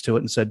reference to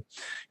it and said,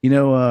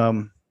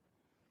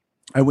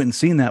 I went and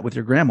seen that with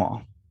your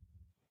grandma,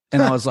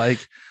 and I was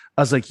like,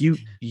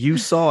 you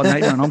saw a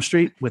Nightmare on Elm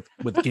Street with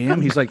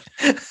Gam?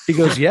 He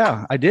goes,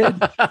 yeah, I did.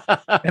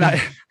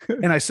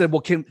 And I said,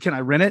 well, can I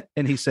rent it?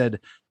 And he said,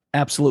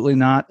 absolutely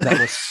not. That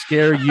will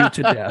scare you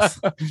to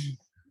death.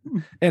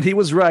 And he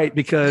was right,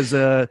 because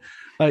a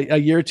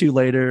year or two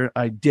later,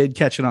 I did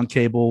catch it on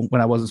cable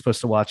when I wasn't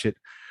supposed to watch it.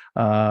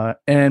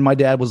 And my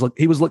dad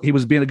he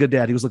was being a good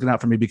dad. He was looking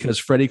out for me, because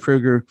Freddy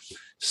Krueger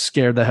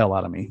scared the hell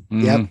out of me.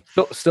 Yep.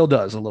 Still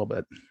does a little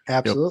bit.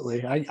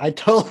 Absolutely. Yep. I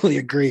totally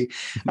agree.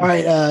 All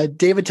right.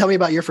 David, tell me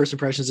about your first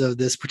impressions of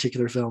this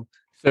particular film.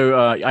 So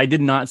I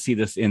did not see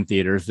this in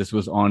theaters. This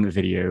was on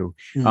video.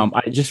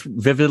 I just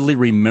vividly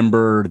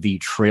remember the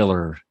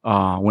trailer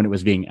when it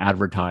was being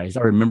advertised.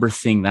 I remember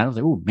seeing that. I was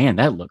like, oh, man,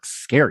 that looks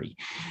scary.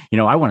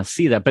 I want to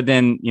see that. But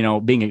then,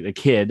 being a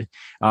kid,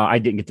 I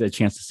didn't get the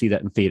chance to see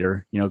that in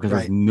theater, because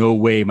there's no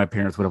way my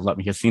parents would have let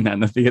me have seen that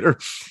in the theater.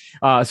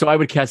 So I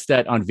would catch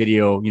that on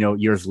video,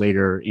 years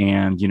later.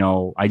 And,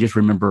 I just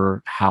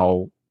remember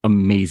how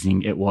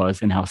amazing it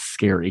was and how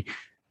scary.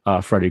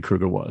 Freddy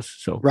Krueger was.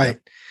 So right.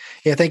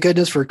 Yeah, thank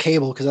goodness for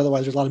cable, because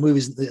otherwise there's a lot of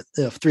movies that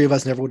the three of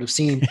us never would have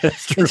seen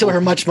until we're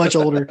much, much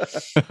older.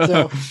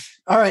 So,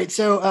 all right.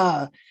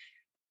 So,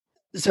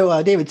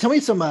 David, tell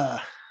me some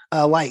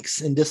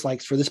likes and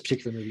dislikes for this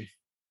particular movie.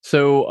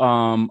 So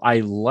I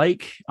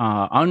like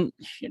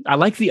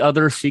the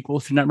other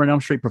sequels to Nightmare on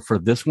Elm Street, but for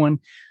this one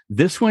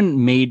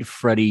made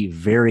Freddy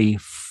very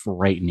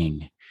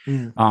frightening.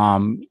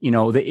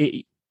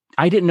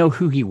 I didn't know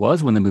who he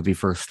was when the movie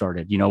first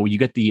started. You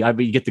get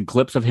the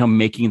glimpse of him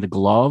making the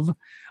glove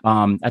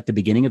at the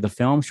beginning of the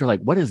film. So you're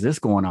like, what is this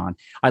going on?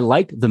 I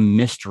liked the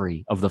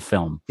mystery of the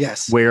film.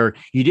 Yes. Where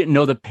you didn't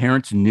know the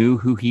parents knew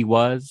who he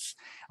was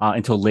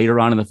until later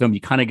on in the film.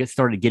 You kind of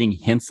started getting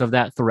hints of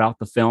that throughout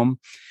the film.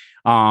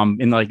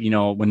 And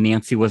when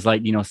Nancy was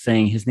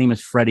saying his name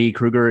is Freddy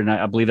Krueger, and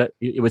I believe that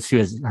it was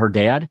her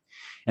dad.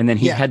 And then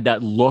he had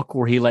that look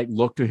where he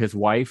looked to his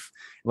wife,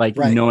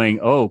 knowing,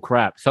 oh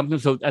crap, something.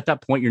 So at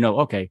that point,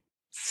 okay,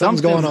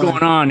 something's going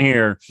on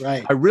here.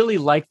 Right. I really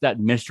liked that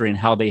mystery and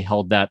how they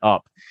held that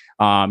up,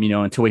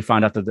 until we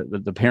found out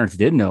that the parents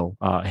did know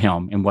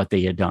him and what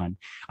they had done.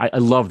 I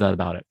love that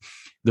about it.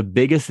 The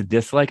biggest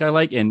dislike I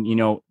like, and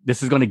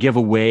this is going to give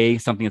away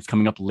something that's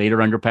coming up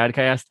later on your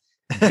podcast.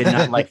 Did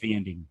not like the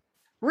ending.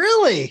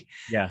 Really?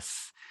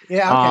 Yes.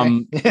 Yeah.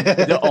 Okay.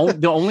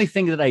 The only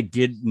thing that I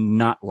did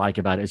not like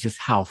about it is just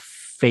how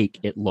fake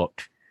it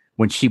looked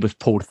when she was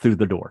pulled through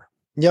the door.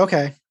 Yeah.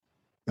 Okay.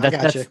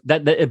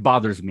 That it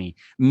bothers me.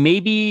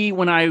 Maybe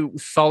when I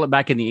saw it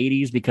back in the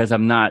 80s, because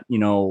I'm not,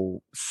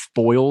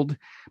 spoiled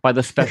by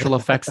the special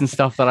effects and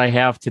stuff that I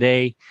have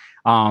today.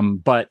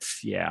 But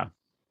yeah,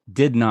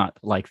 did not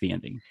like the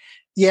ending.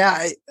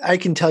 Yeah, I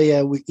can tell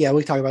you. We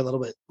can talk about it a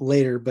little bit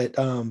later, but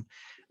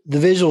the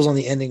visuals on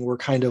the ending were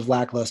kind of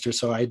lackluster.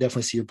 So I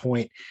definitely see your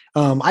point.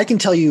 I can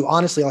tell you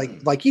honestly,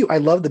 like you, I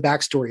love the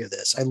backstory of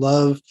this. I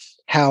love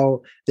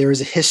how there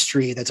is a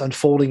history that's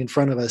unfolding in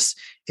front of us,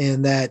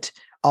 and that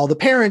all the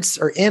parents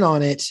are in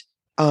on it.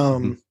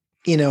 And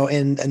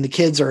the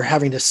kids are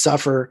having to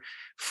suffer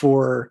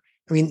for.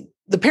 I mean,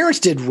 the parents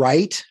did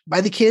right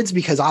by the kids,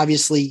 because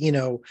obviously,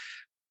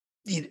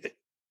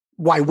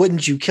 why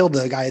wouldn't you kill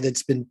the guy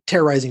that's been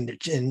terrorizing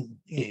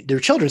their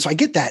children? So I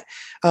get that.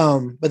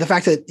 But the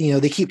fact that,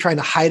 they keep trying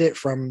to hide it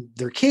from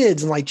their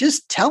kids, and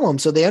just tell them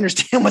so they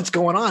understand what's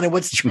going on and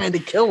what's trying to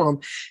kill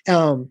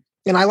them.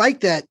 And I like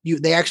that you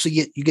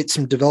get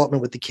some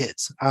development with the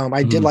kids.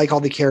 I did like all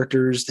the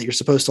characters that you're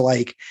supposed to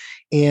like.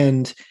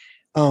 And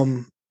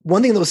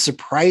one thing that was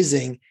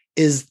surprising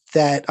is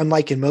that,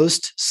 unlike in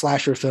most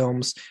slasher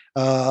films,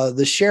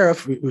 the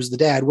sheriff, who was the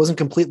dad, wasn't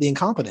completely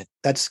incompetent.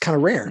 That's kind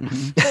of rare.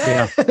 Mm-hmm.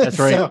 Yeah, that's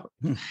right. All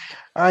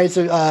right.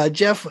 So,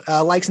 Jeff,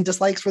 likes and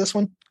dislikes for this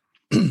one?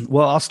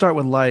 Well, I'll start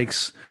with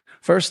likes.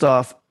 First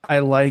off, I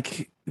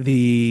like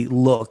the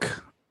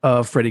look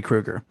of Freddy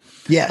Krueger.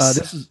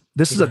 Yes.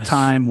 This is a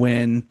time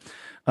when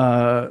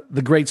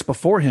the greats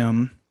before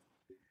him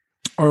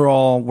are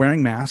all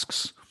wearing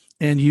masks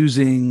and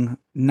using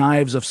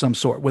knives of some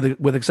sort,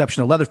 with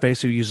exception of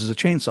Leatherface, who uses a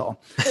chainsaw.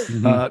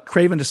 Mm-hmm.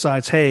 Craven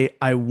decides, hey,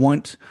 I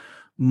want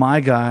my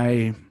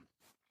guy.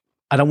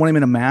 I don't want him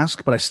in a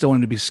mask, but I still want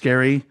him to be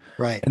scary.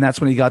 Right. And that's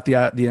when he got the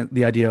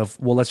idea of,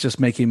 well, let's just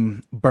make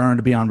him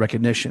burned beyond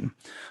recognition.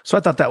 So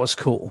I thought that was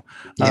cool.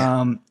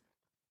 Yeah.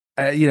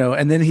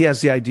 And then he has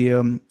the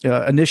idea.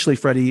 Initially,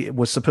 Freddy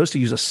was supposed to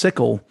use a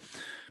sickle,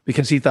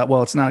 because he thought,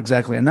 well, it's not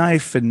exactly a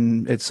knife,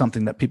 and it's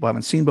something that people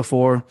haven't seen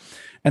before.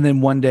 And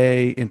then one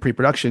day in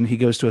pre-production, he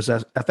goes to his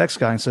FX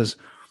guy and says,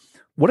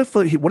 what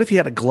if he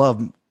had a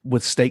glove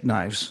with steak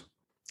knives?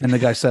 And the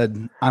guy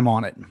said, I'm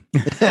on it.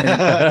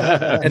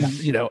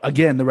 and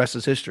again, the rest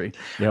is history.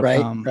 Yep.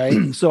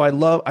 Right. So I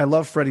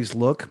love Freddy's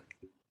look.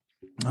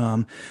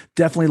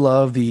 Definitely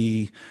love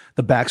the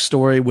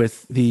backstory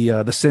with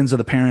the sins of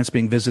the parents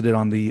being visited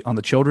on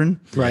the children.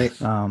 Right.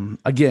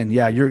 Again,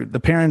 yeah, the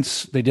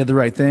parents, they did the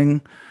right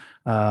thing.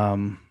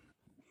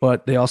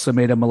 But they also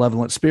made a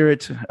malevolent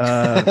spirit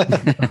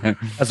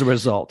as a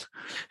result.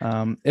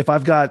 If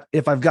I've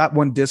got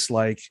one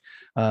dislike,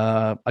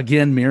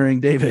 again,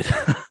 mirroring David,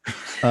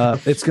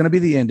 it's going to be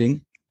the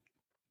ending,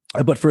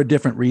 but for a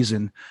different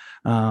reason.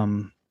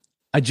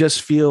 I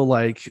just feel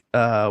like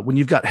when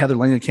you've got Heather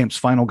Langenkamp's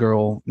final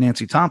girl,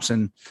 Nancy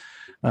Thompson,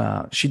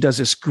 she does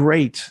this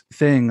great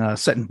thing,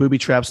 setting booby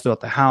traps throughout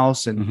the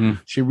house, and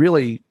she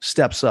really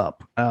steps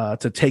up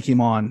to take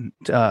him on,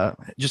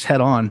 just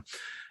head on.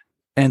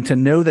 And to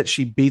know that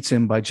she beats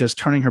him by just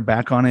turning her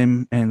back on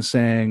him and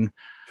saying,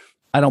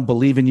 I don't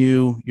believe in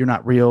you. You're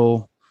not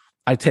real.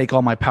 I take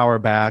all my power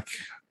back.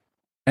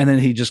 And then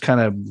he just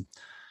kind of,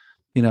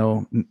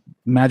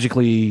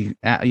 magically,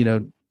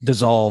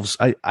 dissolves.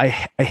 I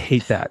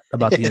hate that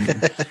about the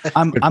ending.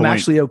 I'm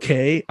actually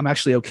okay. I'm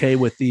actually okay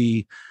with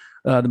the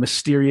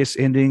mysterious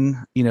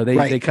ending.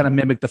 They kind of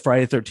mimic the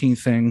Friday the 13th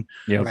thing.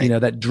 Yeah.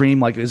 Right. That dream,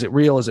 like, is it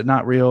real? Is it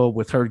not real?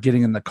 With her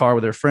getting in the car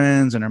with her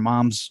friends, and her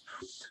mom's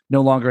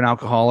no longer an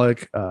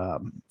alcoholic.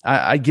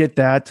 I get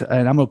that,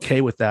 and I'm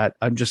okay with that.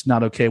 I'm just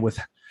not okay with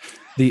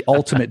the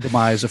ultimate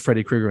demise of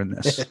Freddy Krueger in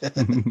this.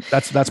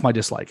 That's my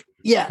dislike.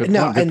 Yeah,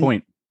 good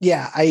point.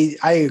 Yeah,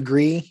 I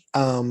agree.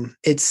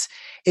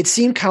 It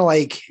seemed kind of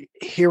like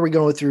here we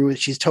go through.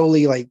 She's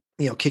totally like,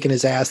 kicking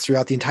his ass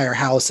throughout the entire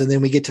house, and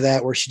then we get to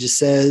that where she just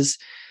says,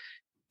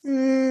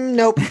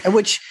 "Nope,"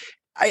 which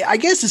I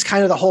guess is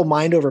kind of the whole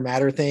mind over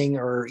matter thing,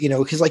 or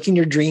because like in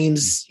your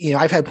dreams,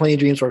 I've had plenty of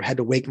dreams where I've had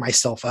to wake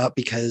myself up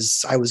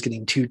because I was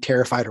getting too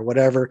terrified or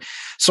whatever.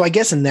 So I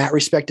guess in that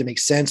respect, it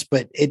makes sense,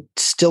 but it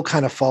still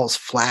kind of falls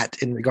flat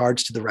in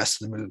regards to the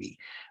rest of the movie.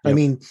 Yep. I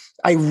mean,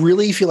 I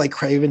really feel like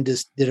Craven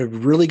just did a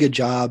really good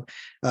job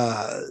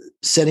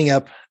setting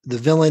up the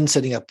villain,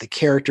 setting up the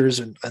characters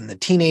and the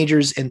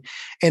teenagers. And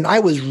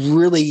I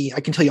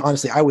can tell you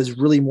honestly, I was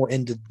really more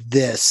into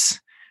this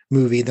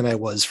movie than I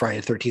was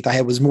Friday the 13th.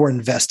 I was more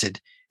invested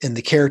in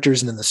the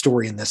characters and in the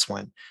story in this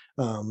one.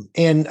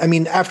 And I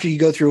mean, after you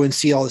go through and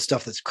see all the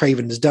stuff that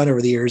Craven has done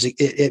over the years,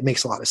 it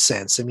makes a lot of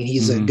sense. I mean,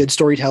 he's a good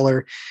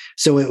storyteller.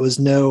 So it was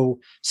no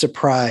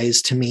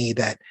surprise to me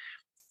that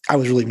I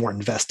was really more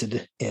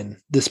invested in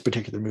this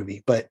particular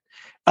movie. But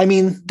I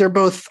mean, they're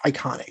both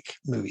iconic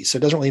movies, so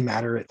it doesn't really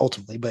matter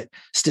ultimately, but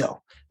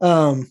still.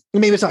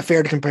 Maybe it's not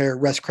fair to compare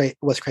Wes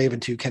Craven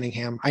to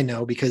Cunningham. I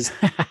know, because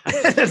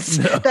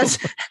that's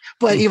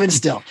but even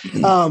still.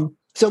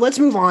 So let's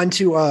move on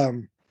to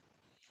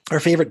our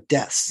favorite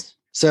deaths.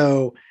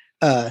 So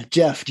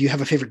Jeff, do you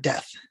have a favorite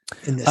death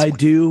in this? I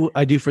do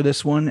for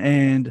this one.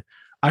 And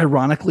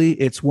ironically,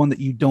 it's one that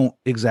you don't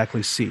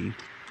exactly see.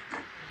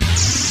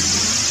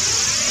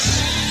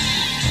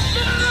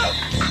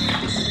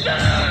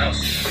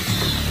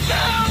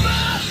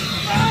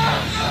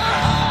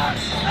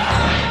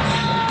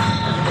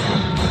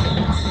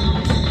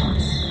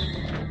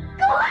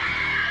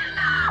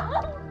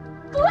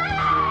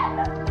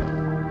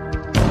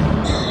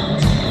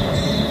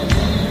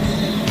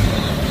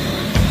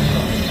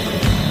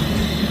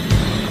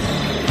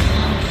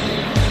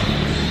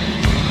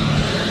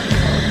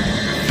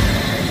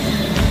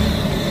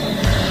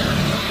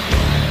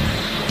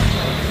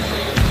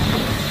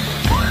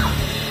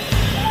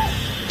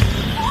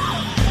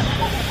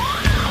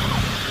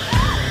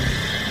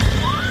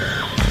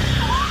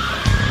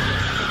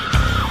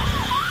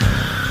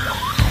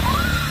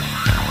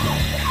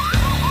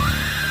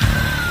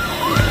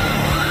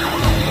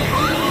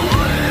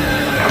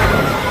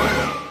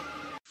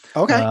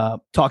 Okay.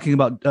 Talking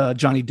about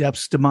Johnny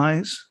Depp's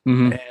demise,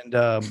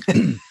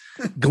 and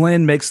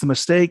Glenn makes the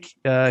mistake.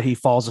 He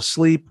falls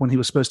asleep when he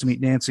was supposed to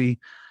meet Nancy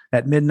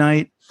at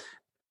midnight,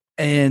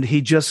 and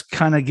he just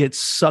kind of gets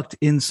sucked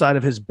inside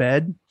of his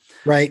bed.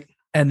 Right.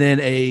 And then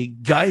a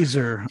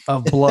geyser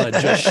of blood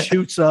just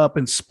shoots up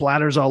and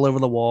splatters all over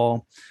the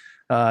wall.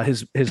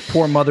 His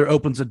poor mother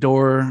opens the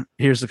door,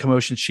 hears the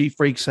commotion. She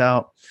freaks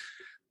out.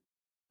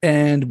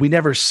 And we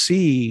never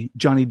see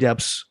Johnny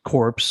Depp's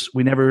corpse.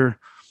 We never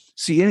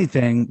see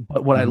anything.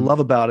 But what I love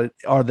about it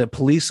are the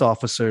police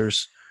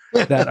officers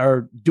that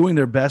are doing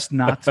their best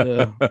not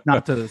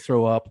to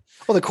throw up.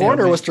 Well, the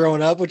coroner was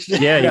throwing up, which he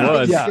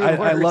was.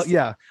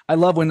 Yeah, I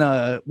love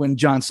when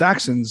John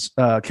Saxon's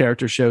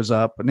character shows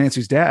up,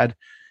 Nancy's dad,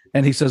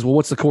 and he says, "Well,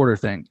 what's the coroner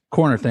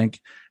think?"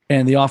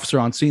 And the officer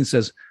on scene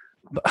says,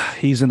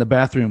 "He's in the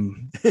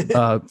bathroom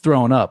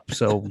throwing up."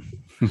 So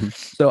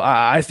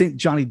I think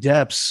Johnny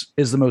Depp's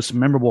is the most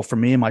memorable for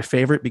me and my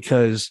favorite,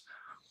 because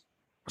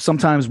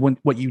sometimes when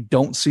what you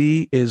don't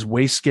see is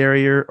way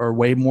scarier or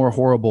way more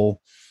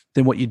horrible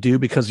than what you do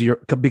because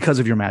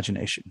of your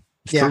imagination.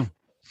 It's true.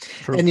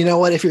 And you know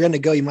what? If you're going to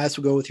go, you might as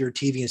well go with your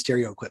TV and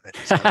stereo equipment.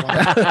 So,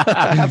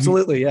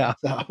 absolutely, yeah.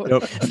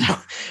 So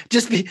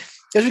just because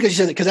you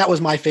said it, because that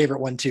was my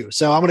favorite one too.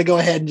 So I'm going to go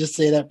ahead and just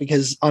say that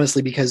because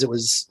it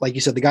was, like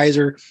you said, the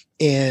geyser,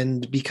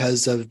 and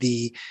because of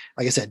the,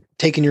 like I said,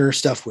 taking your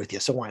stuff with you.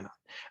 So why not?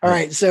 All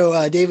right.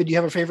 So David, do you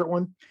have a favorite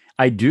one?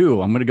 I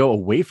do. I'm going to go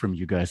away from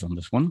you guys on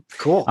this one.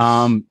 Cool.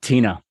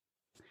 Tina.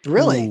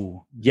 Really?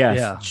 Ooh, yes.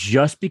 Yeah.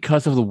 Just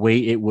because of the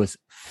way it was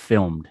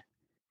filmed.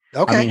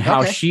 Okay. I mean,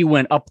 how she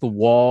went up the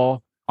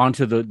wall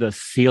onto the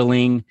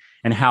ceiling,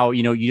 and how,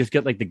 you just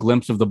get like the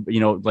glimpse of the,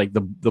 like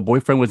the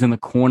boyfriend was in the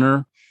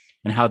corner,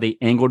 and how they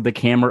angled the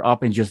camera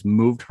up and just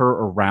moved her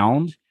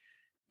around.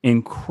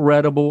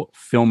 Incredible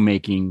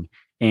filmmaking.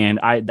 And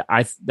I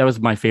that was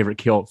my favorite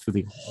kill through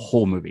the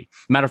whole movie.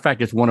 Matter of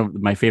fact, it's one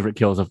of my favorite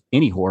kills of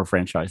any horror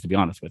franchise, to be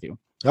honest with you.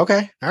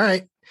 Okay. All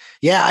right.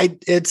 Yeah.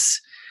 It's,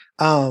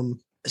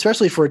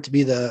 especially for it to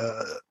be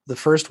the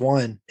first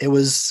one, he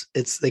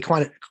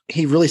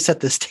really set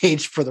the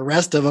stage for the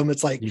rest of them.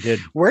 It's like,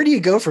 where do you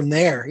go from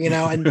there?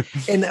 And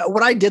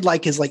what I did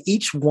like is like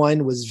each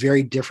one was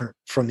very different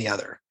from the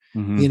other.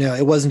 Mm-hmm.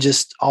 It wasn't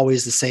just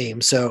always the same.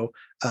 So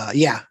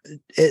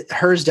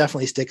hers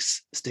definitely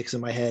sticks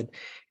in my head.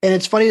 And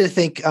it's funny to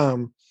think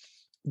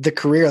the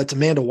career that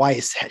Amanda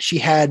Weiss she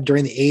had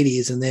during the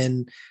 80s, and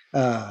then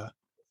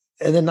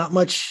not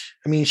much.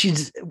 I mean,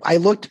 I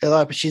looked it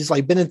up. She's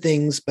like been in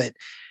things, but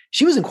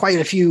she was in quite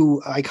a few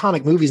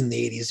iconic movies in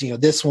the 80s.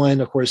 This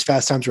one, of course,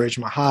 Fast Times at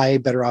Ridgemont High,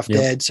 Better Off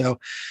Dead. So,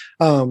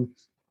 and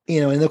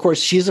of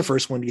course, she's the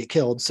first one to get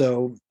killed.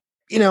 So,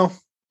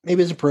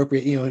 maybe it's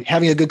appropriate. You know,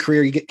 having a good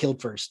career, you get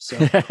killed first. So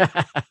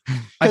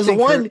because the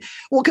one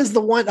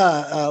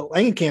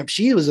Langenkamp,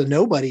 she was a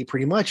nobody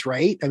pretty much,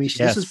 right? I mean,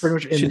 this is pretty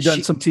much she's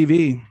done some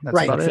TV. That's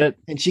right. about it.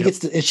 And she gets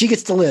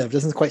to live.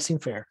 Doesn't quite seem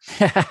fair.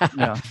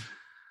 Yeah.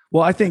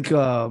 Well, I think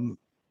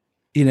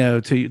you know,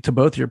 to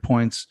both your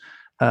points,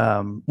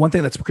 one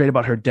thing that's great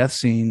about her death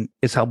scene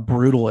is how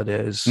brutal it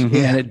is.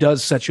 And it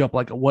does set you up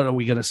like, what are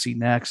we going to see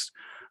next?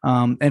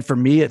 And for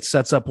me, it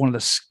sets up one of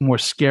the more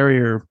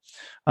scarier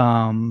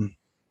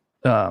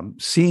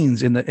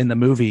scenes in the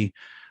movie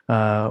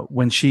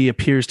when she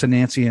appears to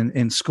Nancy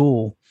in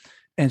school,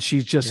 and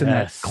she's just in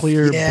that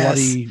clear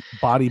bloody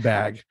body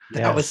bag.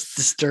 That was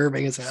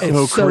disturbing as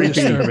hell. It's so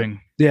disturbing.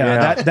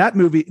 That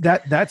movie,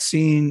 that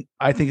scene,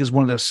 I think, is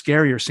one of the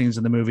scarier scenes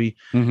in the movie,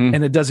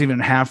 and it doesn't even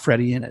have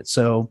Freddy in it.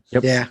 So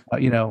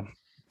you know,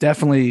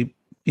 definitely,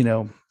 you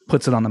know,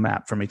 puts it on the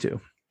map for me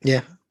too.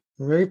 Yeah,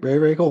 very, very,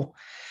 very cool.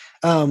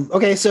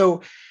 Okay,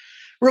 so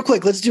real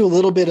quick, let's do a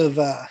little bit of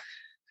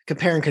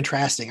compare and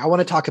contrasting. I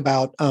want to talk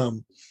about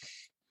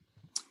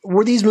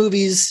were these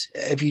movies,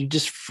 if you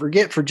just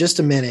forget for just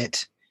a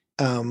minute,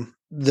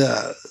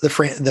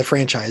 the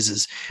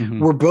franchises,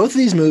 were both of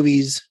these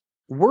movies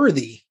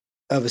worthy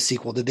of a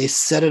sequel? Did they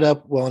set it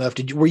up well enough?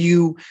 Were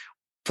you,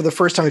 for the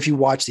first time, if you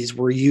watch these,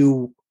 were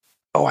you,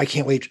 oh, I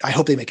can't wait, I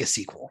hope they make a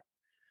sequel?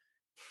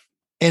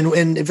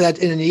 And if that,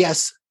 and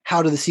yes,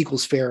 how do the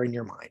sequels fare in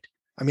your mind?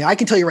 I mean, I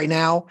can tell you right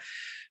now,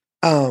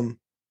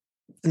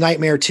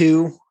 Nightmare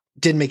 2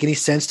 didn't make any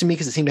sense to me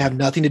because it seemed to have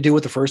nothing to do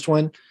with the first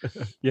one.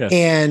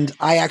 And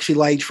I actually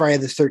liked Friday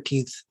the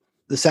 13th,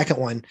 the second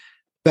one,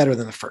 better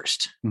than the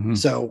first.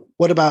 So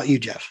what about you,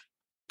 Jeff?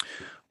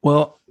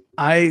 Well,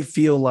 I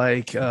feel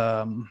like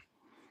the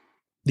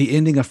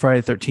ending of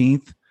Friday the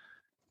 13th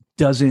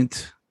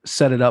doesn't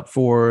set it up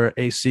for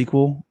a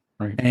sequel.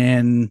 Right.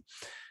 And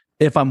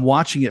if I'm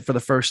watching it for the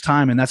first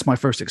time, and that's my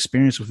first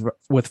experience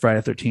with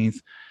Friday the 13th,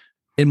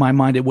 in my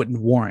mind, it wouldn't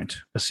warrant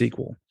a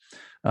sequel.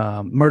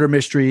 Murder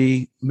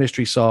mystery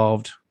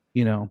solved,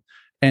 you know,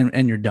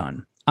 and you're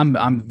done.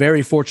 I'm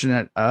very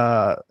fortunate,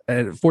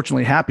 and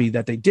fortunately happy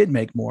that they did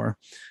make more.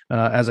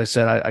 As I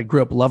said, I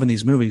grew up loving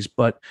these movies,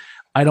 but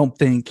I don't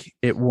think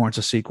it warrants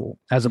a sequel.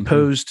 As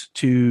opposed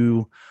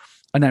to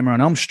A Nightmare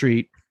on Elm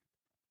Street,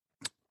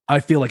 I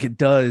feel like it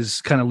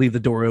does kind of leave the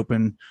door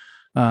open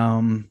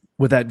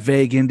with that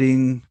vague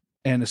ending,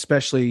 and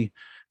especially,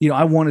 you know,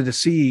 I wanted to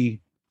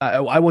see.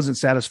 I wasn't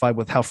satisfied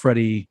with how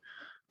Freddy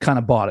kind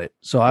of bought it.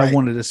 So I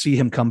wanted to see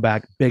him come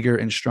back bigger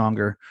and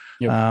stronger.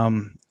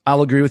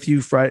 I'll agree with you.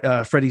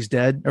 Freddy's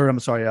Dead, or I'm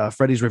sorry,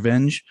 Freddy's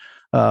Revenge,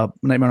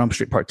 Nightmare on Elm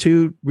Street Part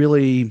 2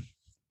 really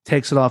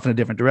takes it off in a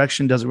different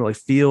direction. Doesn't really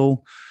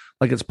feel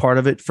like it's part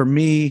of it. For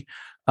me,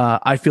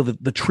 I feel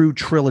that the true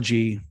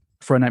trilogy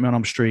for A Nightmare on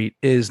Elm Street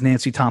is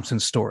Nancy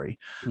Thompson's story.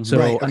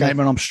 So A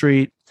Nightmare on Elm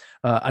Street,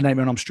 A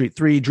Nightmare on Elm Street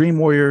 3, Dream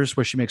Warriors,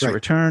 where she makes her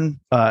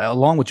return,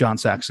 along with John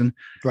Saxon,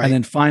 and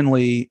then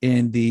finally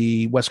in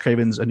the Wes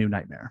Craven's A New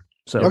Nightmare.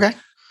 So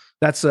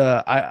that's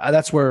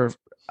that's where,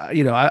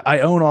 you know, I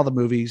own all the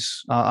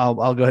movies. I'll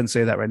go ahead and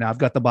say that right now. I've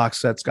got the box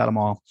sets, got them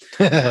all.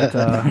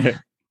 But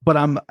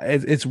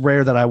it's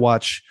rare that I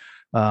watch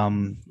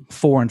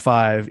 4 and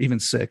 5, even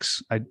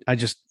 6. I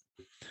just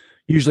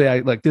usually, I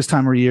like this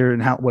time of year,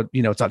 and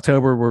it's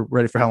October, we're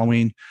ready for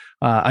Halloween.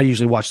 I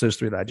usually watch those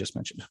 3 that I just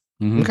mentioned.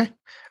 Okay.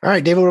 All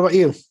right, David, what about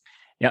you?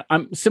 Yeah,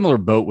 I'm similar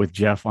boat with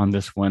Jeff on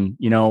this one.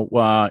 You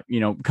know,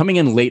 coming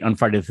in late on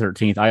Friday the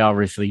 13th, I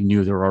obviously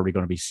knew there were already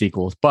going to be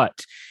sequels.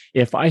 But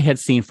if I had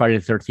seen Friday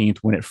the 13th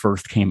when it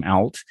first came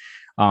out,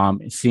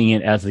 seeing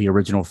it as the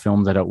original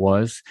film that it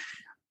was,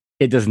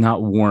 it does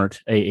not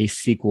warrant a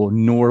sequel,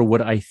 nor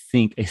would I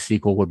think a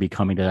sequel would be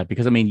coming to that.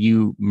 Because, I mean,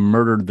 you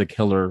murdered the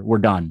killer. We're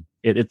done.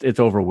 It's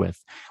over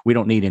with. We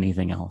don't need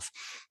anything else.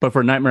 But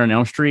for Nightmare on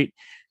Elm Street,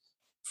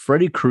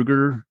 Freddy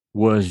Krueger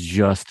was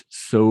just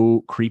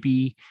so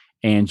creepy,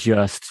 and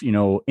just, you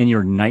know, in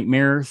your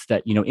nightmares,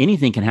 that, you know,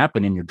 anything can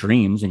happen in your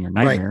dreams and your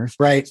nightmares.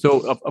 Right.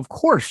 So of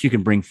course you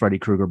can bring Freddy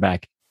Krueger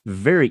back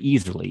very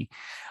easily.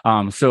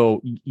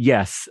 So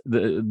yes,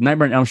 the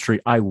Nightmare on Elm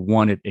Street, I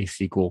wanted a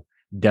sequel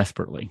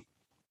desperately.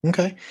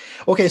 Okay.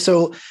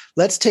 So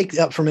let's take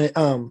up for a minute,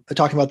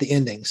 talking about the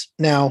endings.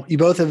 Now, you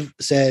both have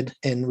said,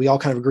 and we all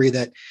kind of agree,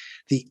 that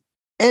the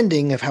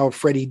ending of how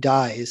Freddy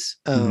dies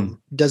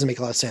doesn't make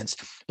a lot of sense.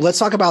 But let's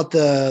talk about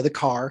the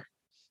car,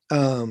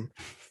 the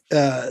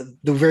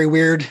very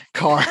weird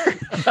car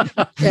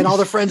and all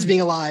the friends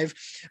being alive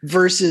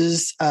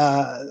versus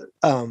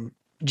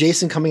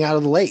Jason coming out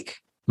of the lake.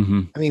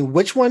 I mean,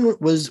 which one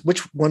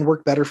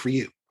worked better for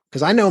you?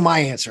 Because I know my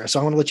answer, so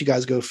I want to let you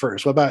guys go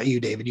first. What about you,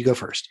 David? You go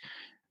first.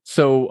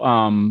 So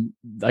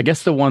I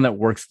guess the one that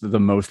works the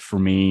most for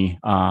me,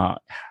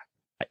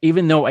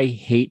 even though I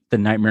hate the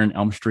Nightmare on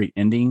Elm Street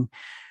ending,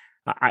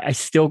 I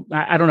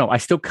don't know. I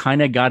still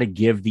kind of got to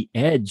give the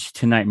edge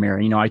to Nightmare.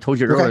 You know, I told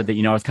you earlier that,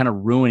 you know, I was kind of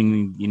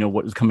ruining, you know,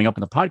 what was coming up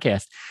in the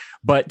podcast.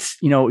 But,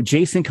 you know,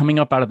 Jason coming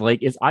up out of the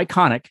lake is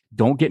iconic.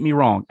 Don't get me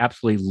wrong.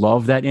 Absolutely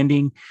love that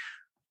ending.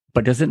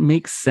 but does it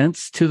make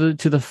sense to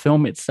the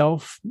film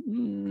itself?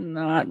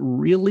 Not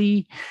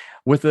really.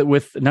 With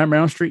Nightmare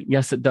on Elm Street,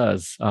 yes, it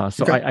does.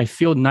 I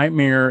feel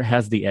Nightmare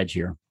has the edge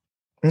here.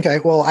 Okay.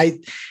 Well,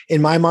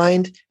 in my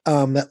mind,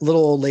 that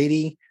little old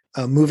lady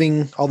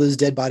moving all those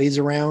dead bodies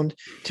around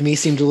to me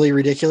seemed really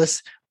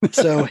ridiculous.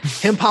 So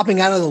him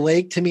popping out of the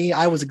lake, to me,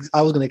 I was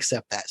going to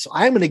accept that. So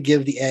I'm going to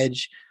give the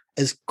edge.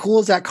 As cool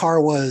as that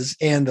car was,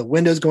 and the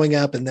windows going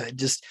up, and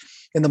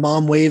the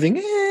mom waving,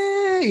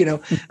 to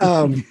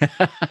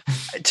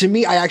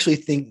me, I actually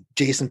think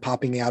Jason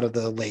popping out of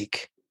the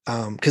lake,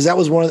 because that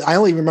was I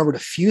only remembered a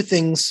few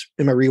things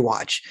in my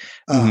rewatch.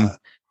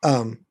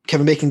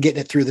 Kevin Bacon getting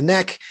it through the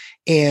neck,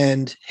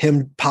 and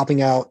him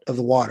popping out of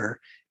the water.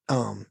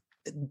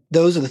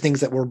 Those are the things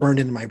that were burned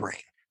into my brain.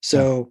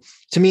 So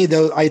to me,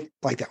 though, I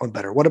like that one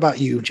better. What about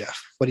you,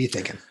 Jeff? What are you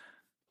thinking?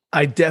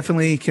 I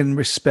definitely can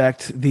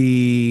respect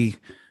the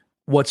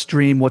what's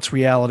dream, what's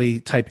reality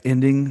type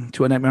ending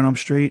to A Nightmare on Elm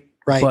Street.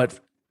 Right. But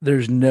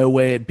there's no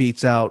way it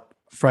beats out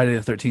Friday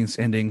the 13th's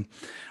ending.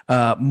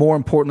 More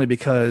importantly,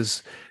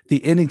 because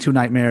the ending to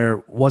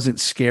Nightmare wasn't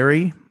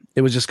scary.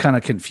 It was just kind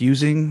of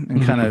confusing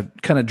and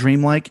kind of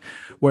dreamlike.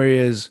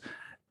 Whereas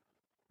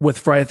with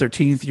Friday the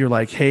 13th, you're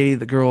like, hey,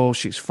 the girl,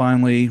 she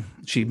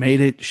made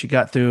it. She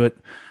got through it.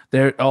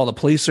 All the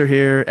police are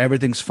here.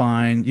 Everything's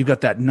fine. You've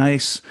got that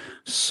nice,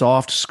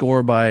 soft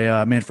score by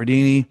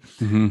Manfredini.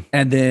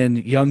 And then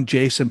young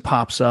Jason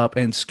pops up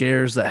and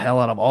scares the hell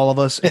out of all of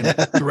us and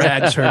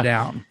drags her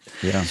down.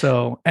 Yeah.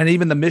 So, and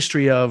even the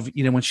mystery of,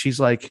 when she's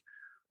like,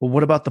 well,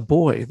 what about the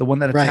boy, the one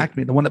that attacked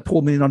me, the one that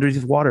pulled me underneath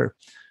the water?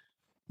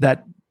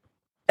 That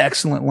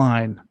excellent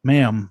line,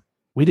 ma'am,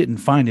 we didn't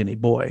find any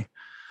boy.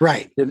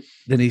 Right.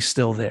 Then he's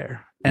still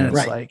there. And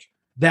it's like,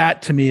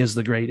 that to me is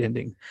the great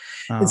ending.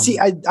 And see,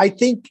 I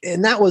think,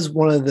 and that was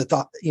one of the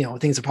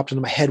things that popped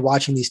into my head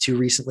watching these two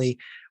recently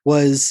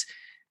was,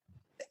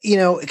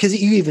 because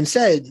you even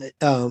said,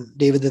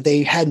 David, that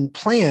they hadn't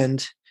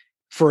planned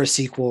for a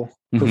sequel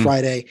for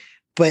Friday.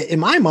 But in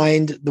my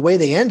mind, the way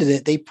they ended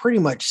it, they pretty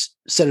much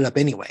set it up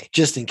anyway,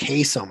 just in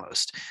case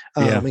almost,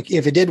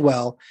 if it did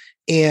well.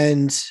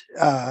 And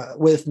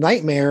with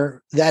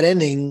Nightmare, that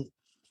ending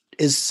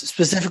is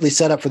specifically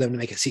set up for them to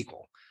make a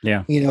sequel.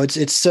 Yeah.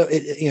 It's so,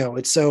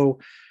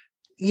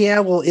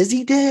 well, is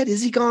he dead?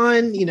 Is he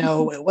gone?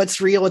 What's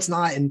real? What's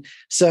not. And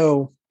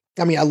so,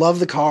 I mean, I love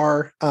the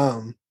car.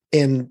 But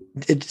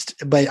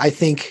I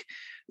think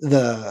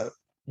the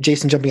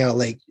Jason jumping out of the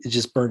lake is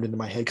just burned into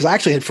my head. Cause I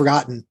actually had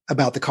forgotten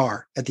about the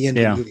car at the end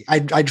of the movie.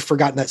 I'd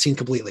forgotten that scene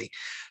completely.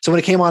 So when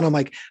it came on, I'm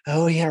like,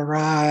 oh yeah,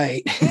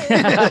 right.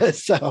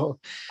 So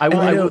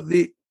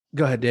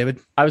go ahead, David.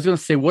 I was going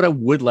to say what I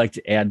would like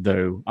to add,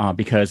 though,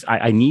 because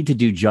I need to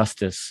do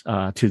justice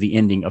to the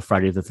ending of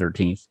Friday the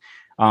 13th.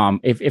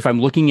 If I'm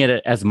looking at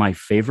it as my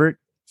favorite,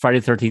 Friday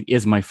the 13th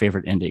is my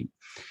favorite ending.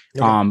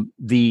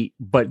 Okay.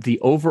 But the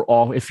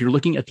overall, if you're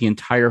looking at the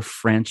entire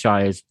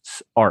franchise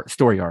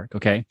story arc,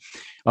 okay,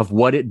 of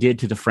what it did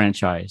to the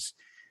franchise,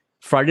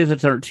 Friday the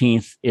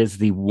 13th is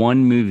the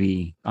one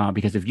movie,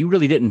 because if you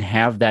really didn't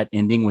have that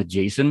ending with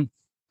Jason,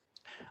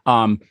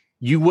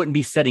 you wouldn't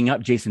be setting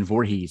up Jason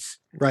Voorhees,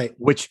 right?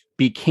 Which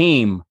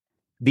became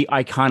the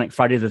iconic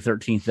Friday the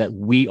 13th that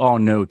we all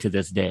know to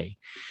this day.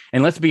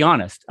 And let's be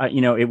honest,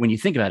 when you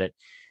think about it,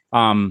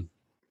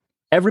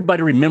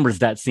 everybody remembers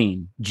that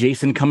scene,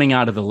 Jason coming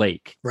out of the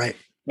lake, right?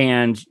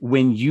 And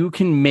when you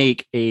can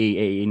make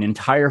an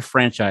entire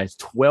franchise,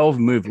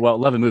 11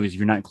 movies, if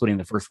you're not including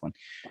the first one,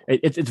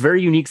 it's a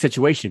very unique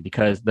situation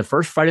because the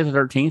first Friday the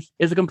 13th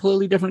is a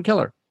completely different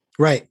killer,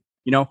 right?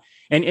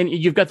 And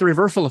you've got the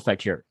reversal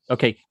effect here.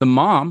 Okay, the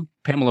mom,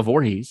 Pamela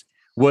Voorhees,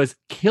 was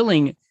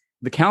killing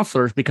the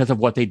counselors because of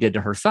what they did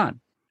to her son.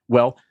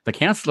 Well, the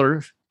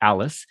counselor,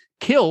 Alice,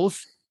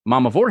 kills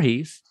Mama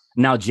Voorhees.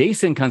 Now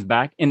Jason comes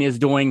back and is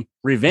doing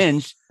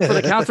revenge for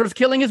the counselors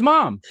killing his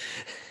mom.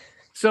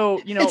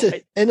 So,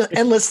 it's an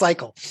endless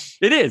cycle.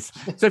 It is.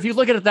 So if you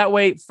look at it that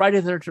way,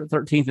 Friday the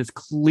 13th is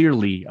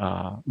clearly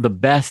the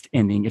best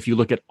ending if you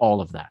look at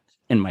all of that,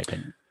 in my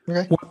opinion.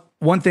 Okay.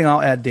 One thing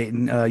I'll add,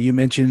 Dayton, you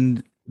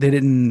mentioned they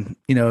didn't,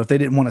 if they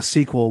didn't want a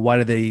sequel, why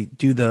did they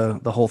do the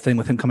whole thing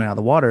with him coming out of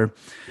the water?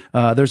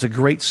 There's a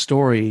great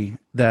story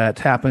that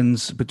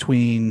happens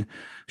between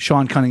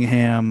Sean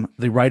Cunningham,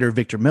 the writer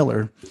Victor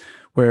Miller,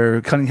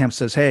 where Cunningham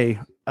says, hey,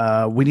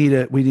 we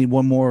need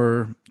one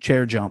more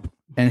chair jump.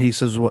 And he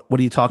says, what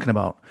are you talking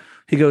about?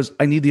 He goes,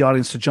 I need the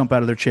audience to jump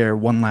out of their chair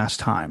one last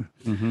time.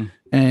 Mm-hmm.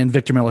 And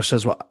Victor Miller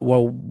says,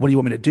 well, what do you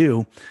want me to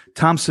do?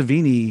 Tom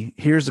Savini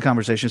hears the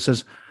conversation,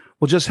 says,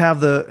 well, just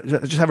have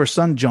her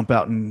son jump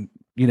out and,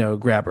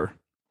 grab her.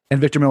 And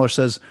Victor Miller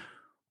says,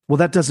 well,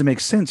 that doesn't make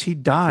sense. He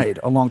died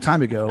a long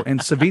time ago. And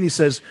Savini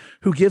says,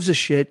 who gives a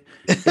shit?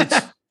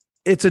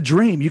 It's a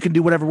dream. You can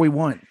do whatever we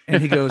want.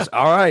 And he goes,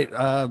 all right,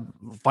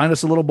 find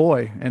us a little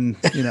boy. And,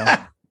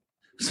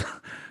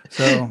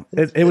 so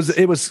it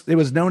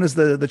was known as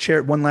the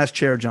chair, one last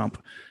chair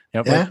jump.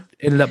 Yep. Yeah.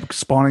 It ended up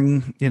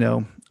spawning,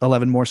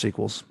 11 more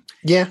sequels.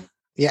 Yeah.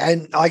 Yeah.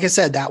 And like I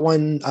said, that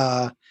one,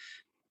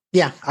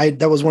 Yeah,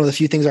 that was one of the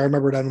few things I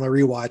remembered on my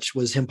rewatch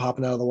was him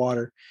popping out of the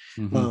water.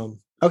 Mhm.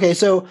 Okay,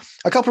 so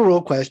a couple of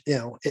real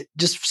questions,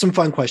 just some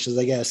fun questions,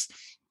 I guess.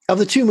 Of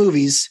the two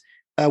movies,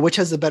 which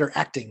has the better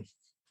acting?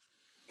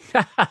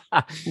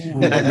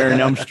 Nightmare on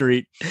Elm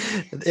Street.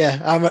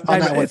 Yeah, I'm on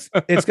that one.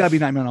 It's got to be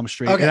Nightmare on Elm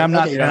Street. Okay, and I'm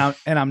not, okay.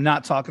 and I'm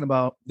not talking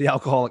about the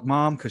alcoholic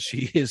mom because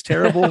she is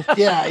terrible.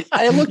 Yeah,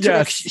 I looked at her.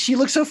 Yes. She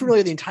looked so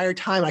familiar the entire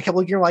time. I kept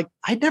looking at her like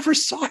I never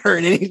saw her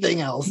in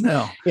anything else.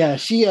 No. Yeah,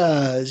 she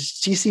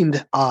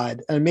seemed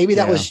odd, and maybe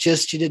that was Yeah.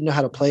 just she didn't know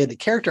how to play the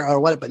character or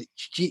what. But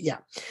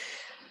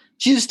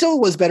she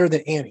still was better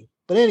than Annie.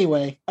 But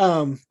anyway,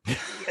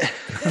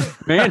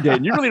 Man,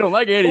 Dayton, you really don't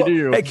like Annie, do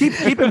you? Hey,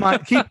 keep in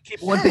mind, keep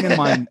one thing in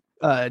mind,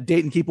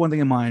 Dayton. Keep one thing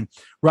in mind.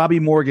 Robbie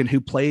Morgan, who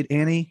played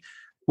Annie,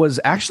 was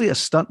actually a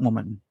stunt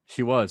woman.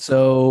 She was.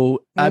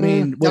 So I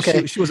mean,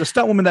 okay. she was a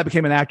stunt woman that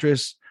became an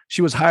actress.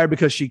 She was hired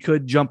because she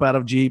could jump out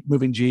of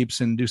moving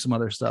jeeps, and do some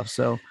other stuff.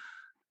 So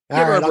give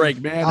her a break,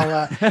 man.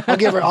 I'll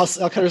give her. I'll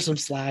cut her some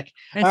slack.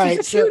 And All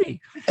she's right, a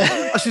cutie.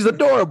 She's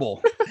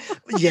adorable.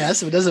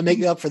 Yes, it doesn't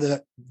make up for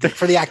the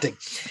acting.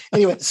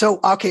 Anyway, so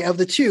okay, of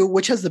the two,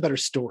 which has the better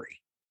story?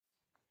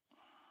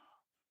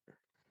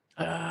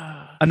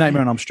 A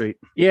Nightmare on Elm Street.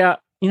 Yeah.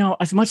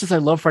 As much as I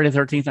love Friday the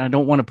 13th, I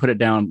don't want to put it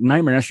down.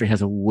 Nightmare on Elm Street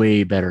has a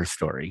way better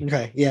story.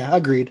 Okay, yeah,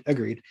 agreed.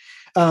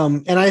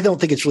 And I don't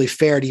think it's really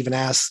fair to even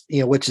ask,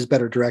 which is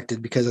better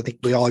directed, because I think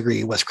we all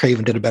agree Wes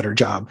Craven did a better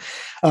job.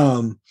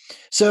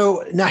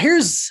 So now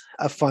here's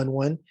a fun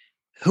one.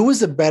 Who was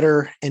the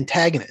better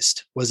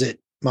antagonist? Was it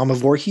Mama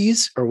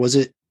Voorhees or was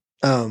it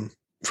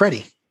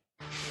Freddy?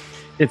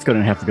 It's going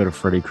to have to go to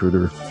Freddy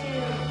Krueger.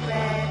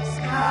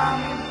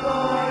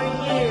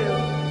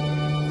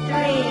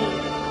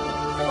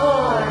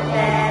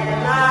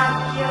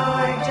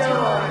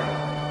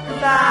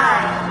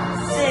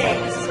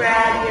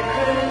 Grab your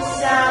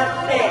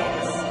crucifix.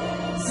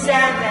 7,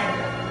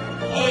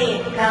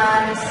 8,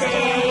 gonna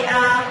stay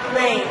up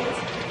late.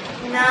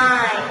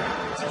 9,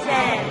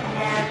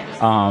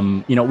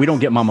 10, we don't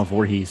get Mama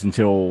Voorhees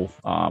until,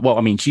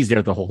 she's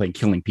there the whole thing,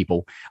 killing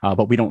people,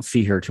 but we don't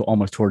see her till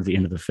almost towards the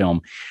end of the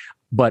film.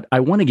 But I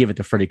want to give it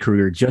to Freddy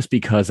Krueger just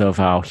because of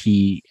how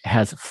he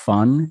has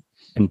fun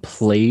and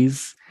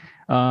plays,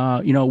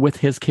 with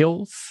his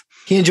kills.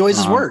 He enjoys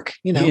his work.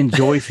 He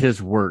enjoys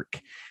his work.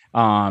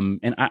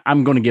 And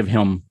I'm going to give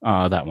him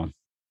that one.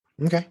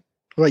 Okay.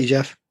 What about you,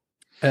 Jeff?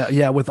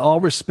 With all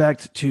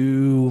respect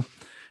to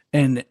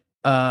an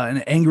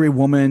angry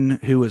woman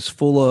who is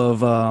full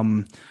of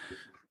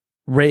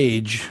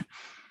rage,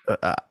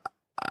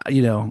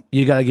 you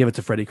got to give it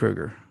to Freddy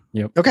Krueger.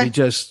 Yep.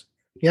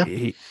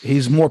 Okay.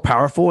 He's more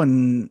powerful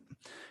and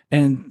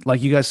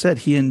like you guys said,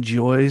 he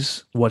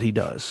enjoys what he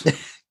does.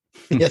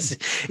 Yes.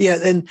 Yeah.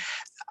 And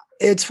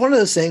it's one of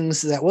those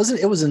things that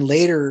it was in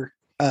later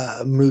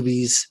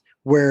movies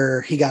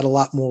where he got a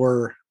lot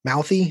more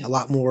mouthy, a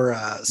lot more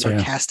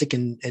sarcastic,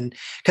 and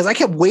because I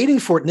kept waiting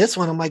for it in this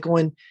one, I'm like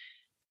going,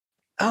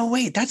 oh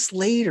wait, that's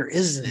later,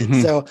 isn't it?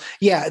 Mm-hmm. So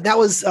yeah, that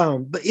was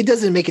but it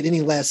doesn't make it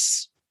any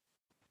less.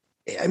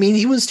 I mean,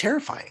 he was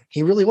terrifying.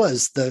 He really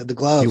was. The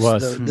gloves, he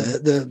was.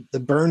 the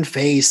burned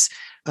face.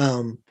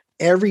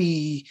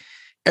 Every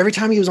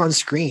time he was on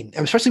screen,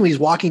 especially when he's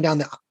walking down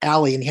the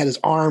alley and he had his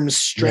arms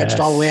stretched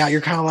all the way out,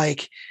 you're kind of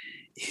like,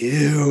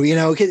 ew,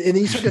 and then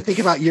you start to think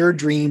about your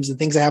dreams and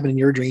things that happen in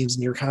your dreams,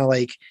 and you're kind of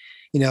like,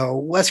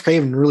 Wes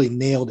Craven really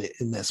nailed it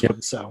in this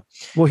one. So,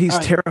 well, he's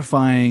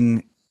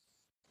terrifying,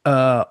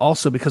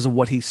 also because of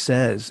what he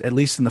says. At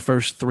least in the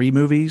first 3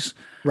 movies,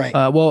 right?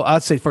 Well,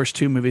 I'd say first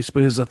 2 movies,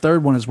 because the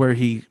third one is where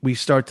we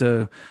start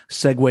to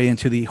segue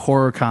into the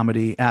horror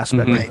comedy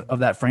aspect of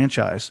that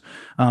franchise.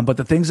 But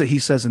the things that he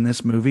says in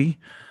this movie,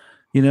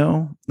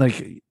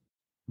 like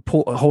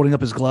holding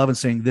up his glove and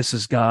saying, "This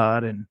is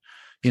God," and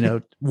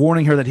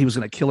warning her that he was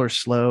going to kill her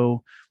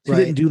slow. He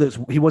didn't do this.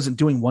 He wasn't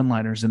doing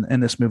one-liners in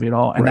this movie at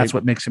all. And that's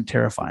what makes him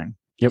terrifying.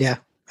 Yep. Yeah,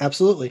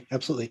 absolutely.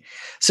 Absolutely.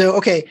 So,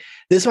 okay,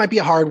 this might be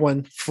a hard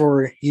one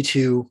for you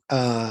two,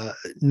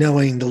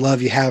 knowing the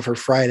love you have for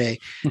Friday,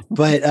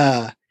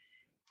 but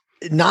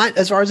not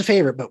as far as a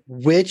favorite, but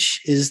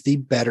which is the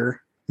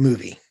better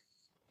movie?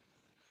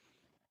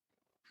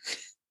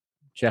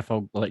 Jeff,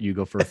 I'll let you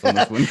go first on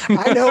this one.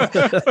 I know.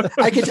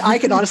 I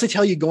can honestly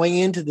tell you going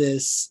into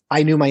this,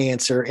 I knew my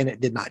answer and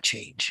it did not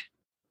change.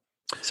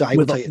 So I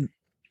will tell you.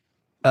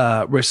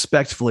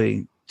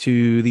 Respectfully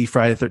to the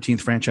Friday the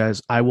 13th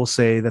franchise, I will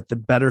say that the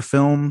better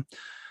film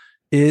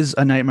is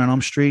A Nightmare on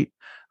Elm Street,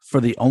 for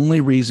the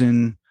only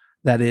reason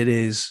that it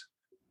is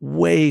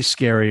way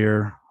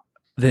scarier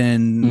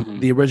than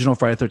the original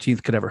Friday the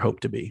 13th could ever hope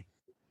to be.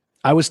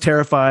 I was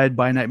terrified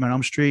by Nightmare on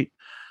Elm Street.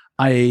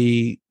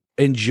 I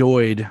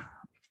enjoyed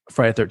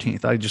Friday the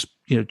 13th. I just,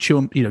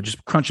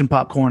 just crunching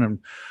popcorn and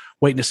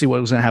waiting to see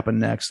what was going to happen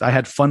next. I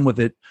had fun with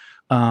it.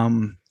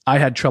 I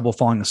had trouble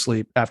falling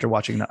asleep after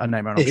watching A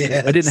Nightmare on Elm Street.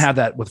 Yes. I didn't have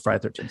that with Friday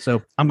the 13th.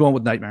 So I'm going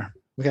with Nightmare.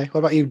 Okay. What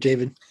about you,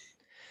 David?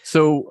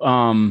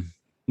 So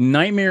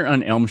Nightmare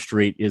on Elm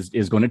Street is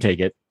going to take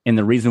it. And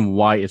the reason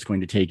why it's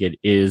going to take it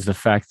is the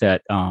fact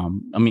that,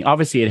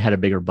 obviously it had a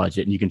bigger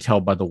budget, and you can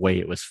tell by the way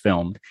it was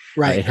filmed.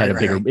 Right. It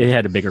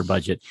had a bigger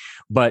budget,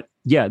 but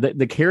yeah,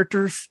 the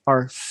characters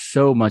are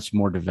so much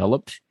more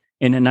developed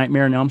in A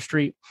Nightmare on Elm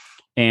Street.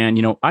 And,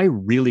 I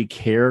really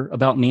care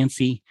about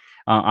Nancy.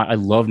 I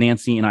love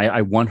Nancy, and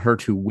I want her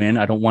to win.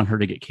 I don't want her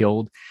to get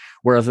killed.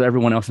 Whereas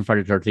everyone else in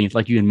Friday the 13th,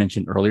 like you had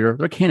mentioned earlier,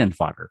 they're cannon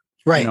fodder.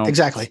 Right.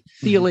 Exactly.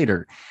 See you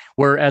later.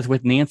 Whereas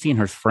with Nancy and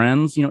her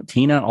friends,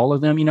 Tina, all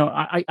of them,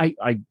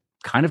 I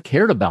kind of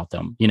cared about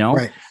them,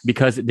 right.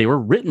 because they were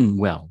written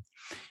well.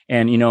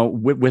 And,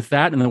 with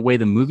that and the way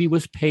the movie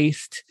was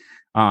paced,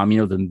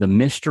 the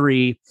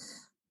mystery,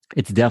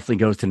 it definitely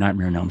goes to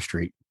Nightmare on Elm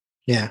Street.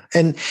 Yeah.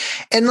 And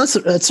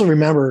let's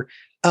remember,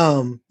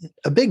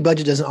 a big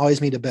budget doesn't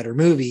always mean a better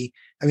movie.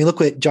 I mean,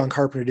 look what John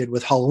Carpenter did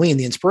with Halloween,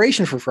 the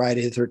inspiration for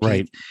Friday the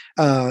 13th.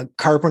 Right.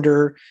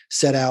 Carpenter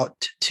set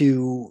out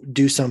to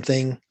do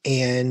something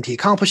and he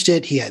accomplished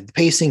it. He had the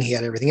pacing, he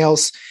had everything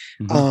else,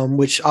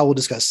 which I will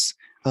discuss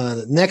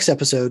the next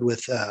episode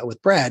with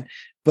Brad.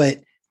 But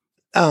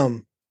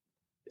I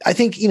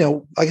think,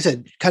 like I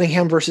said,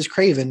 Cunningham versus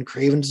Craven.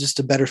 Craven's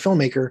just a better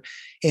filmmaker.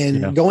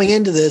 And going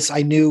into this,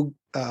 I knew,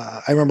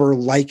 I remember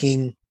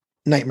liking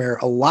Nightmare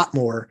a lot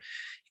more.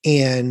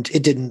 And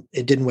it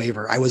didn't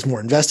waver. I was more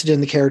invested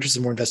in the characters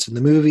and more invested in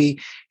the movie.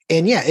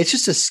 And yeah, it's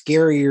just a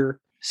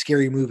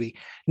scary movie.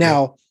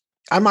 Now,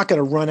 I'm not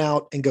going to run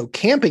out and go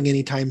camping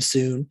anytime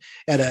soon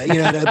at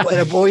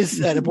a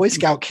Boy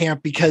Scout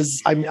camp,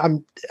 because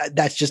I'm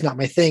that's just not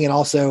my thing. And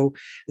also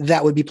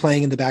that would be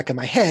playing in the back of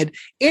my head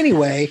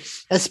anyway,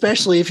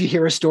 especially if you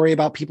hear a story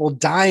about people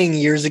dying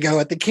years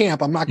ago at the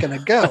camp. I'm not going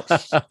to go.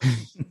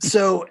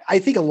 So I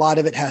think a lot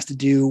of it has to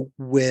do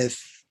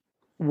with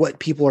what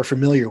people are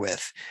familiar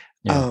with.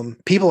 Yeah.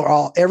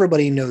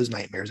 Everybody knows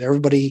nightmares.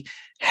 Everybody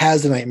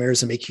has the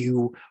nightmares that make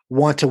you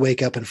want to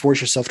wake up and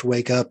force yourself to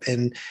wake up.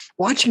 And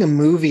watching a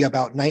movie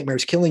about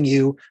nightmares killing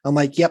you, I'm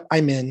like, yep,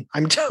 I'm in.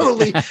 I'm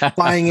totally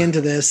buying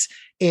into this.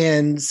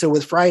 And so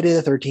with Friday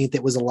the 13th,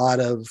 it was a lot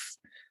of,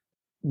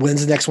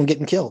 when's the next one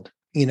getting killed?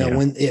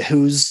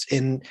 Who's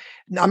in.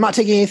 I'm not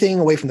taking anything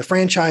away from the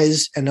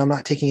franchise, and I'm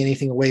not taking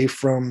anything away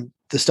from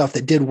the stuff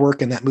that did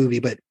work in that movie,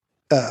 but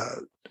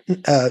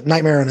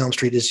Nightmare on Elm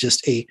Street is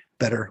just a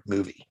better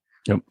movie.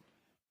 Yep.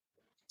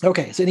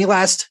 Okay. So any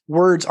last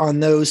words on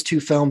those two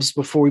films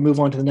before we move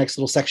on to the next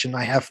little section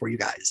I have for you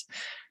guys?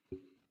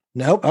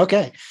 Nope.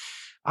 Okay.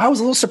 I was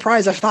a little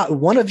surprised. I thought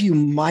one of you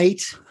might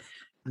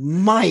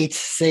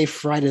say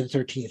Friday the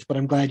 13th, but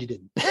I'm glad you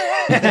didn't.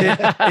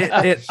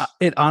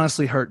 it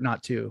honestly hurt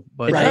not to,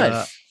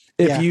 but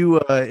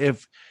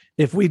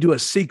if we do a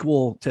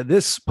sequel to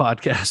this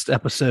podcast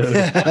episode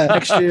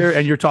next year,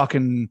 and you're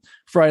talking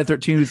Friday the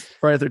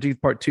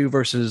 13th part 2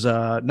 versus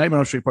Nightmare on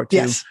Elm Street part 2,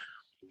 yes.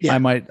 Yeah.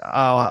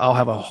 I'll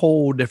have a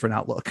whole different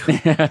outlook.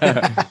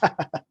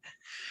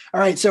 All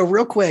right. So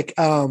real quick,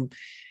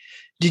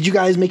 did you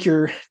guys make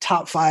your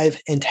top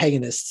 5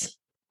 antagonists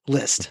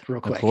list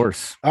real quick? Of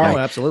course. All right. Oh,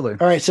 absolutely.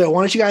 All right. So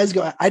why don't you guys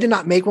go? I did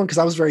not make one because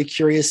I was very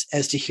curious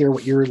as to hear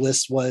what your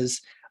list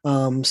was.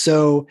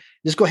 So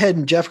just go ahead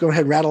and Jeff, go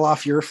ahead and rattle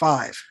off your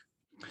 5.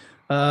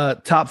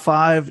 Top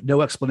 5,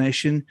 no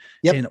explanation.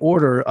 Yep. In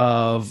order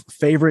of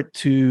favorite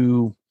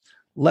to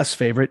less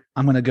favorite,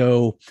 I'm going to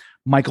go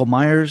Michael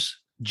Myers,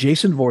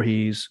 Jason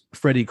Voorhees,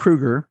 Freddy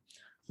Krueger,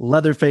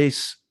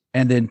 Leatherface,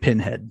 and then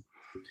Pinhead.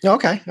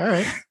 Okay.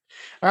 All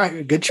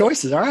right. Good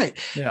choices. All right.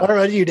 Yeah. What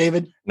about you,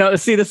 David? No,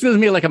 see, this feels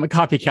me like I'm a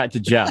copycat to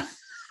Jeff.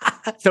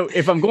 So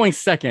if I'm going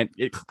second,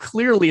 it's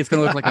going to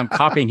look like I'm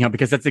copying him,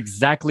 because that's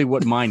exactly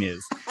what mine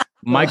is.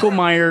 Michael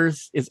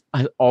Myers has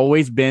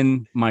always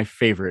been my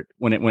favorite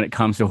when it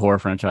comes to horror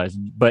franchise,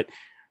 but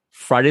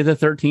Friday the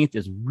 13th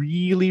is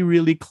really,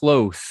 really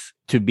close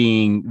to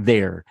being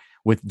there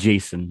with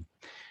Jason.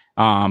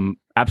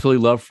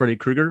 Absolutely love Freddy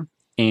Krueger,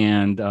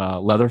 and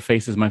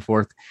Leatherface is my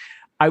 4th.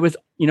 I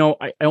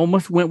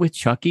almost went with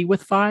Chucky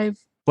with 5,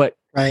 but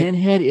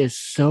Pinhead is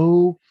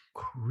so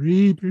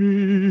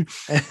creepy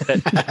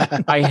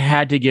that I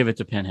had to give it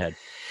to Pinhead.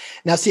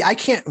 Now, see, I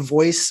can't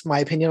voice my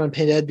opinion on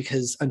Pinhead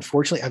because,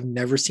 unfortunately, I've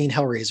never seen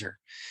Hellraiser.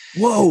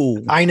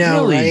 Whoa. I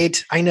know, really?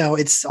 Right? I know.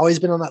 It's always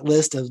been on that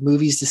list of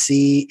movies to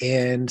see.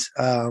 And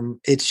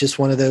it's just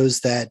one of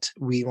those that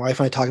my wife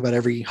and I talk about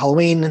every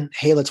Halloween.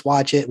 Hey, let's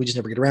watch it. We just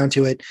never get around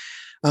to it.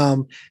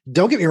 Don't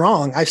get me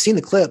wrong. I've seen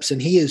the clips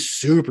and he is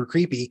super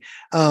creepy.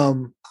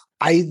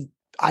 I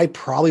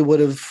probably would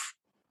have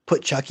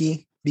put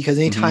Chucky, because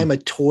anytime a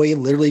toy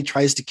literally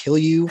tries to kill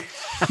you,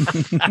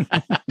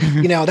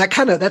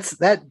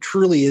 that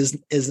truly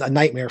is a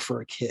nightmare for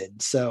a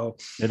kid. So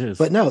it is.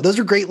 But no, those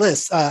are great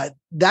lists.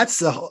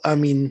 There's all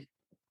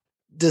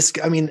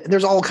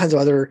kinds of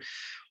other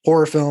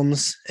horror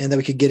films and that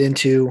we could get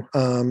into.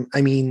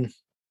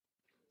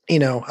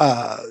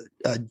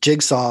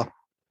 Jigsaw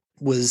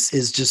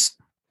is just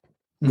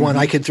one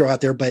I could throw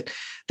out there, but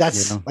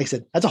that's like I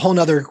said, that's a whole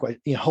nother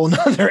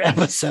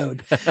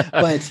episode.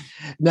 But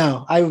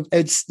no,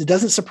 it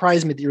doesn't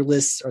surprise me that your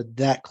lists are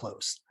that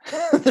close,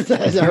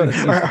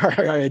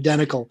 are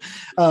identical.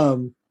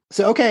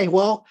 So, okay,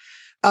 well,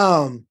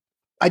 I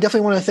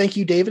definitely want to thank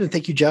you, David, and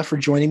thank you, Jeff, for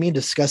joining me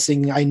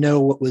discussing, I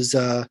know what was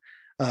a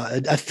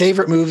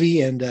favorite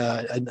movie and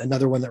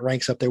another one that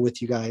ranks up there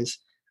with you guys.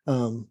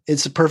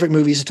 It's a perfect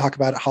movies to talk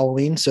about at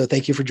Halloween. So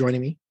thank you for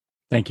joining me.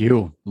 Thank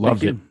you.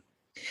 Loved it.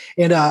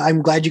 And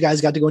I'm glad you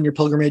guys got to go on your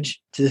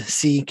pilgrimage to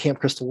see Camp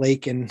Crystal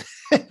Lake. And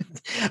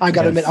I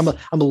got to admit, I'm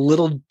a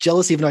little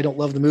jealous, even though I don't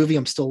love the movie.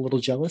 I'm still a little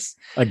jealous.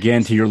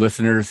 Again, to your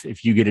listeners,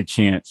 if you get a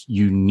chance,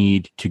 you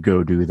need to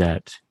go do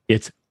that.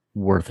 It's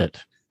worth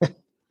it.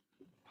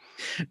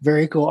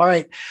 Very cool. All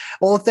right.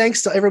 Well,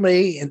 thanks to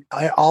everybody and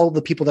all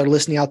the people that are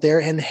listening out there.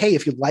 And hey,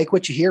 if you like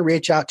what you hear,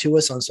 reach out to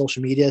us on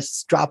social media,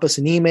 drop us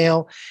an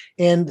email.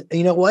 And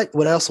you know what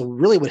also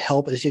really would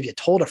help is if you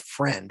told a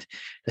friend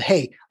that,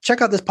 hey,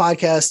 check out this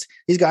podcast.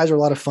 These guys are a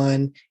lot of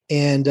fun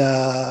and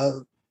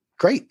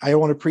great. I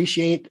want to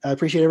appreciate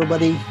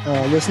everybody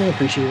listening.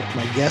 Appreciate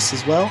my guests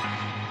as well.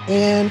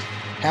 And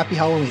happy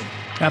Halloween.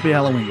 Happy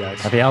Halloween, guys.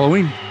 Happy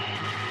Halloween.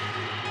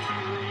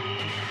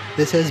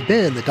 This has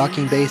been the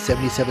Docking Bay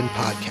 77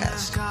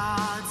 podcast.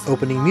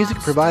 Opening music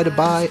provided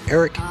by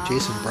Eric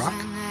Jason Brock.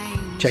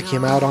 Check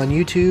him out on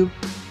YouTube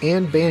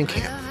and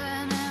Bandcamp.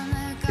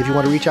 If you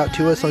want to reach out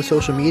to us on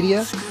social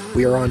media,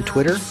 we are on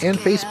Twitter and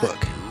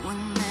Facebook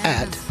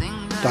at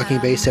Docking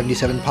Bay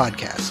 77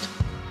 podcast.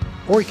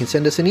 Or you can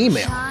send us an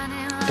email,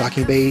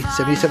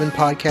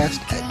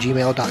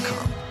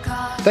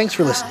 dockingbay77podcast@gmail.com. Thanks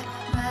for listening.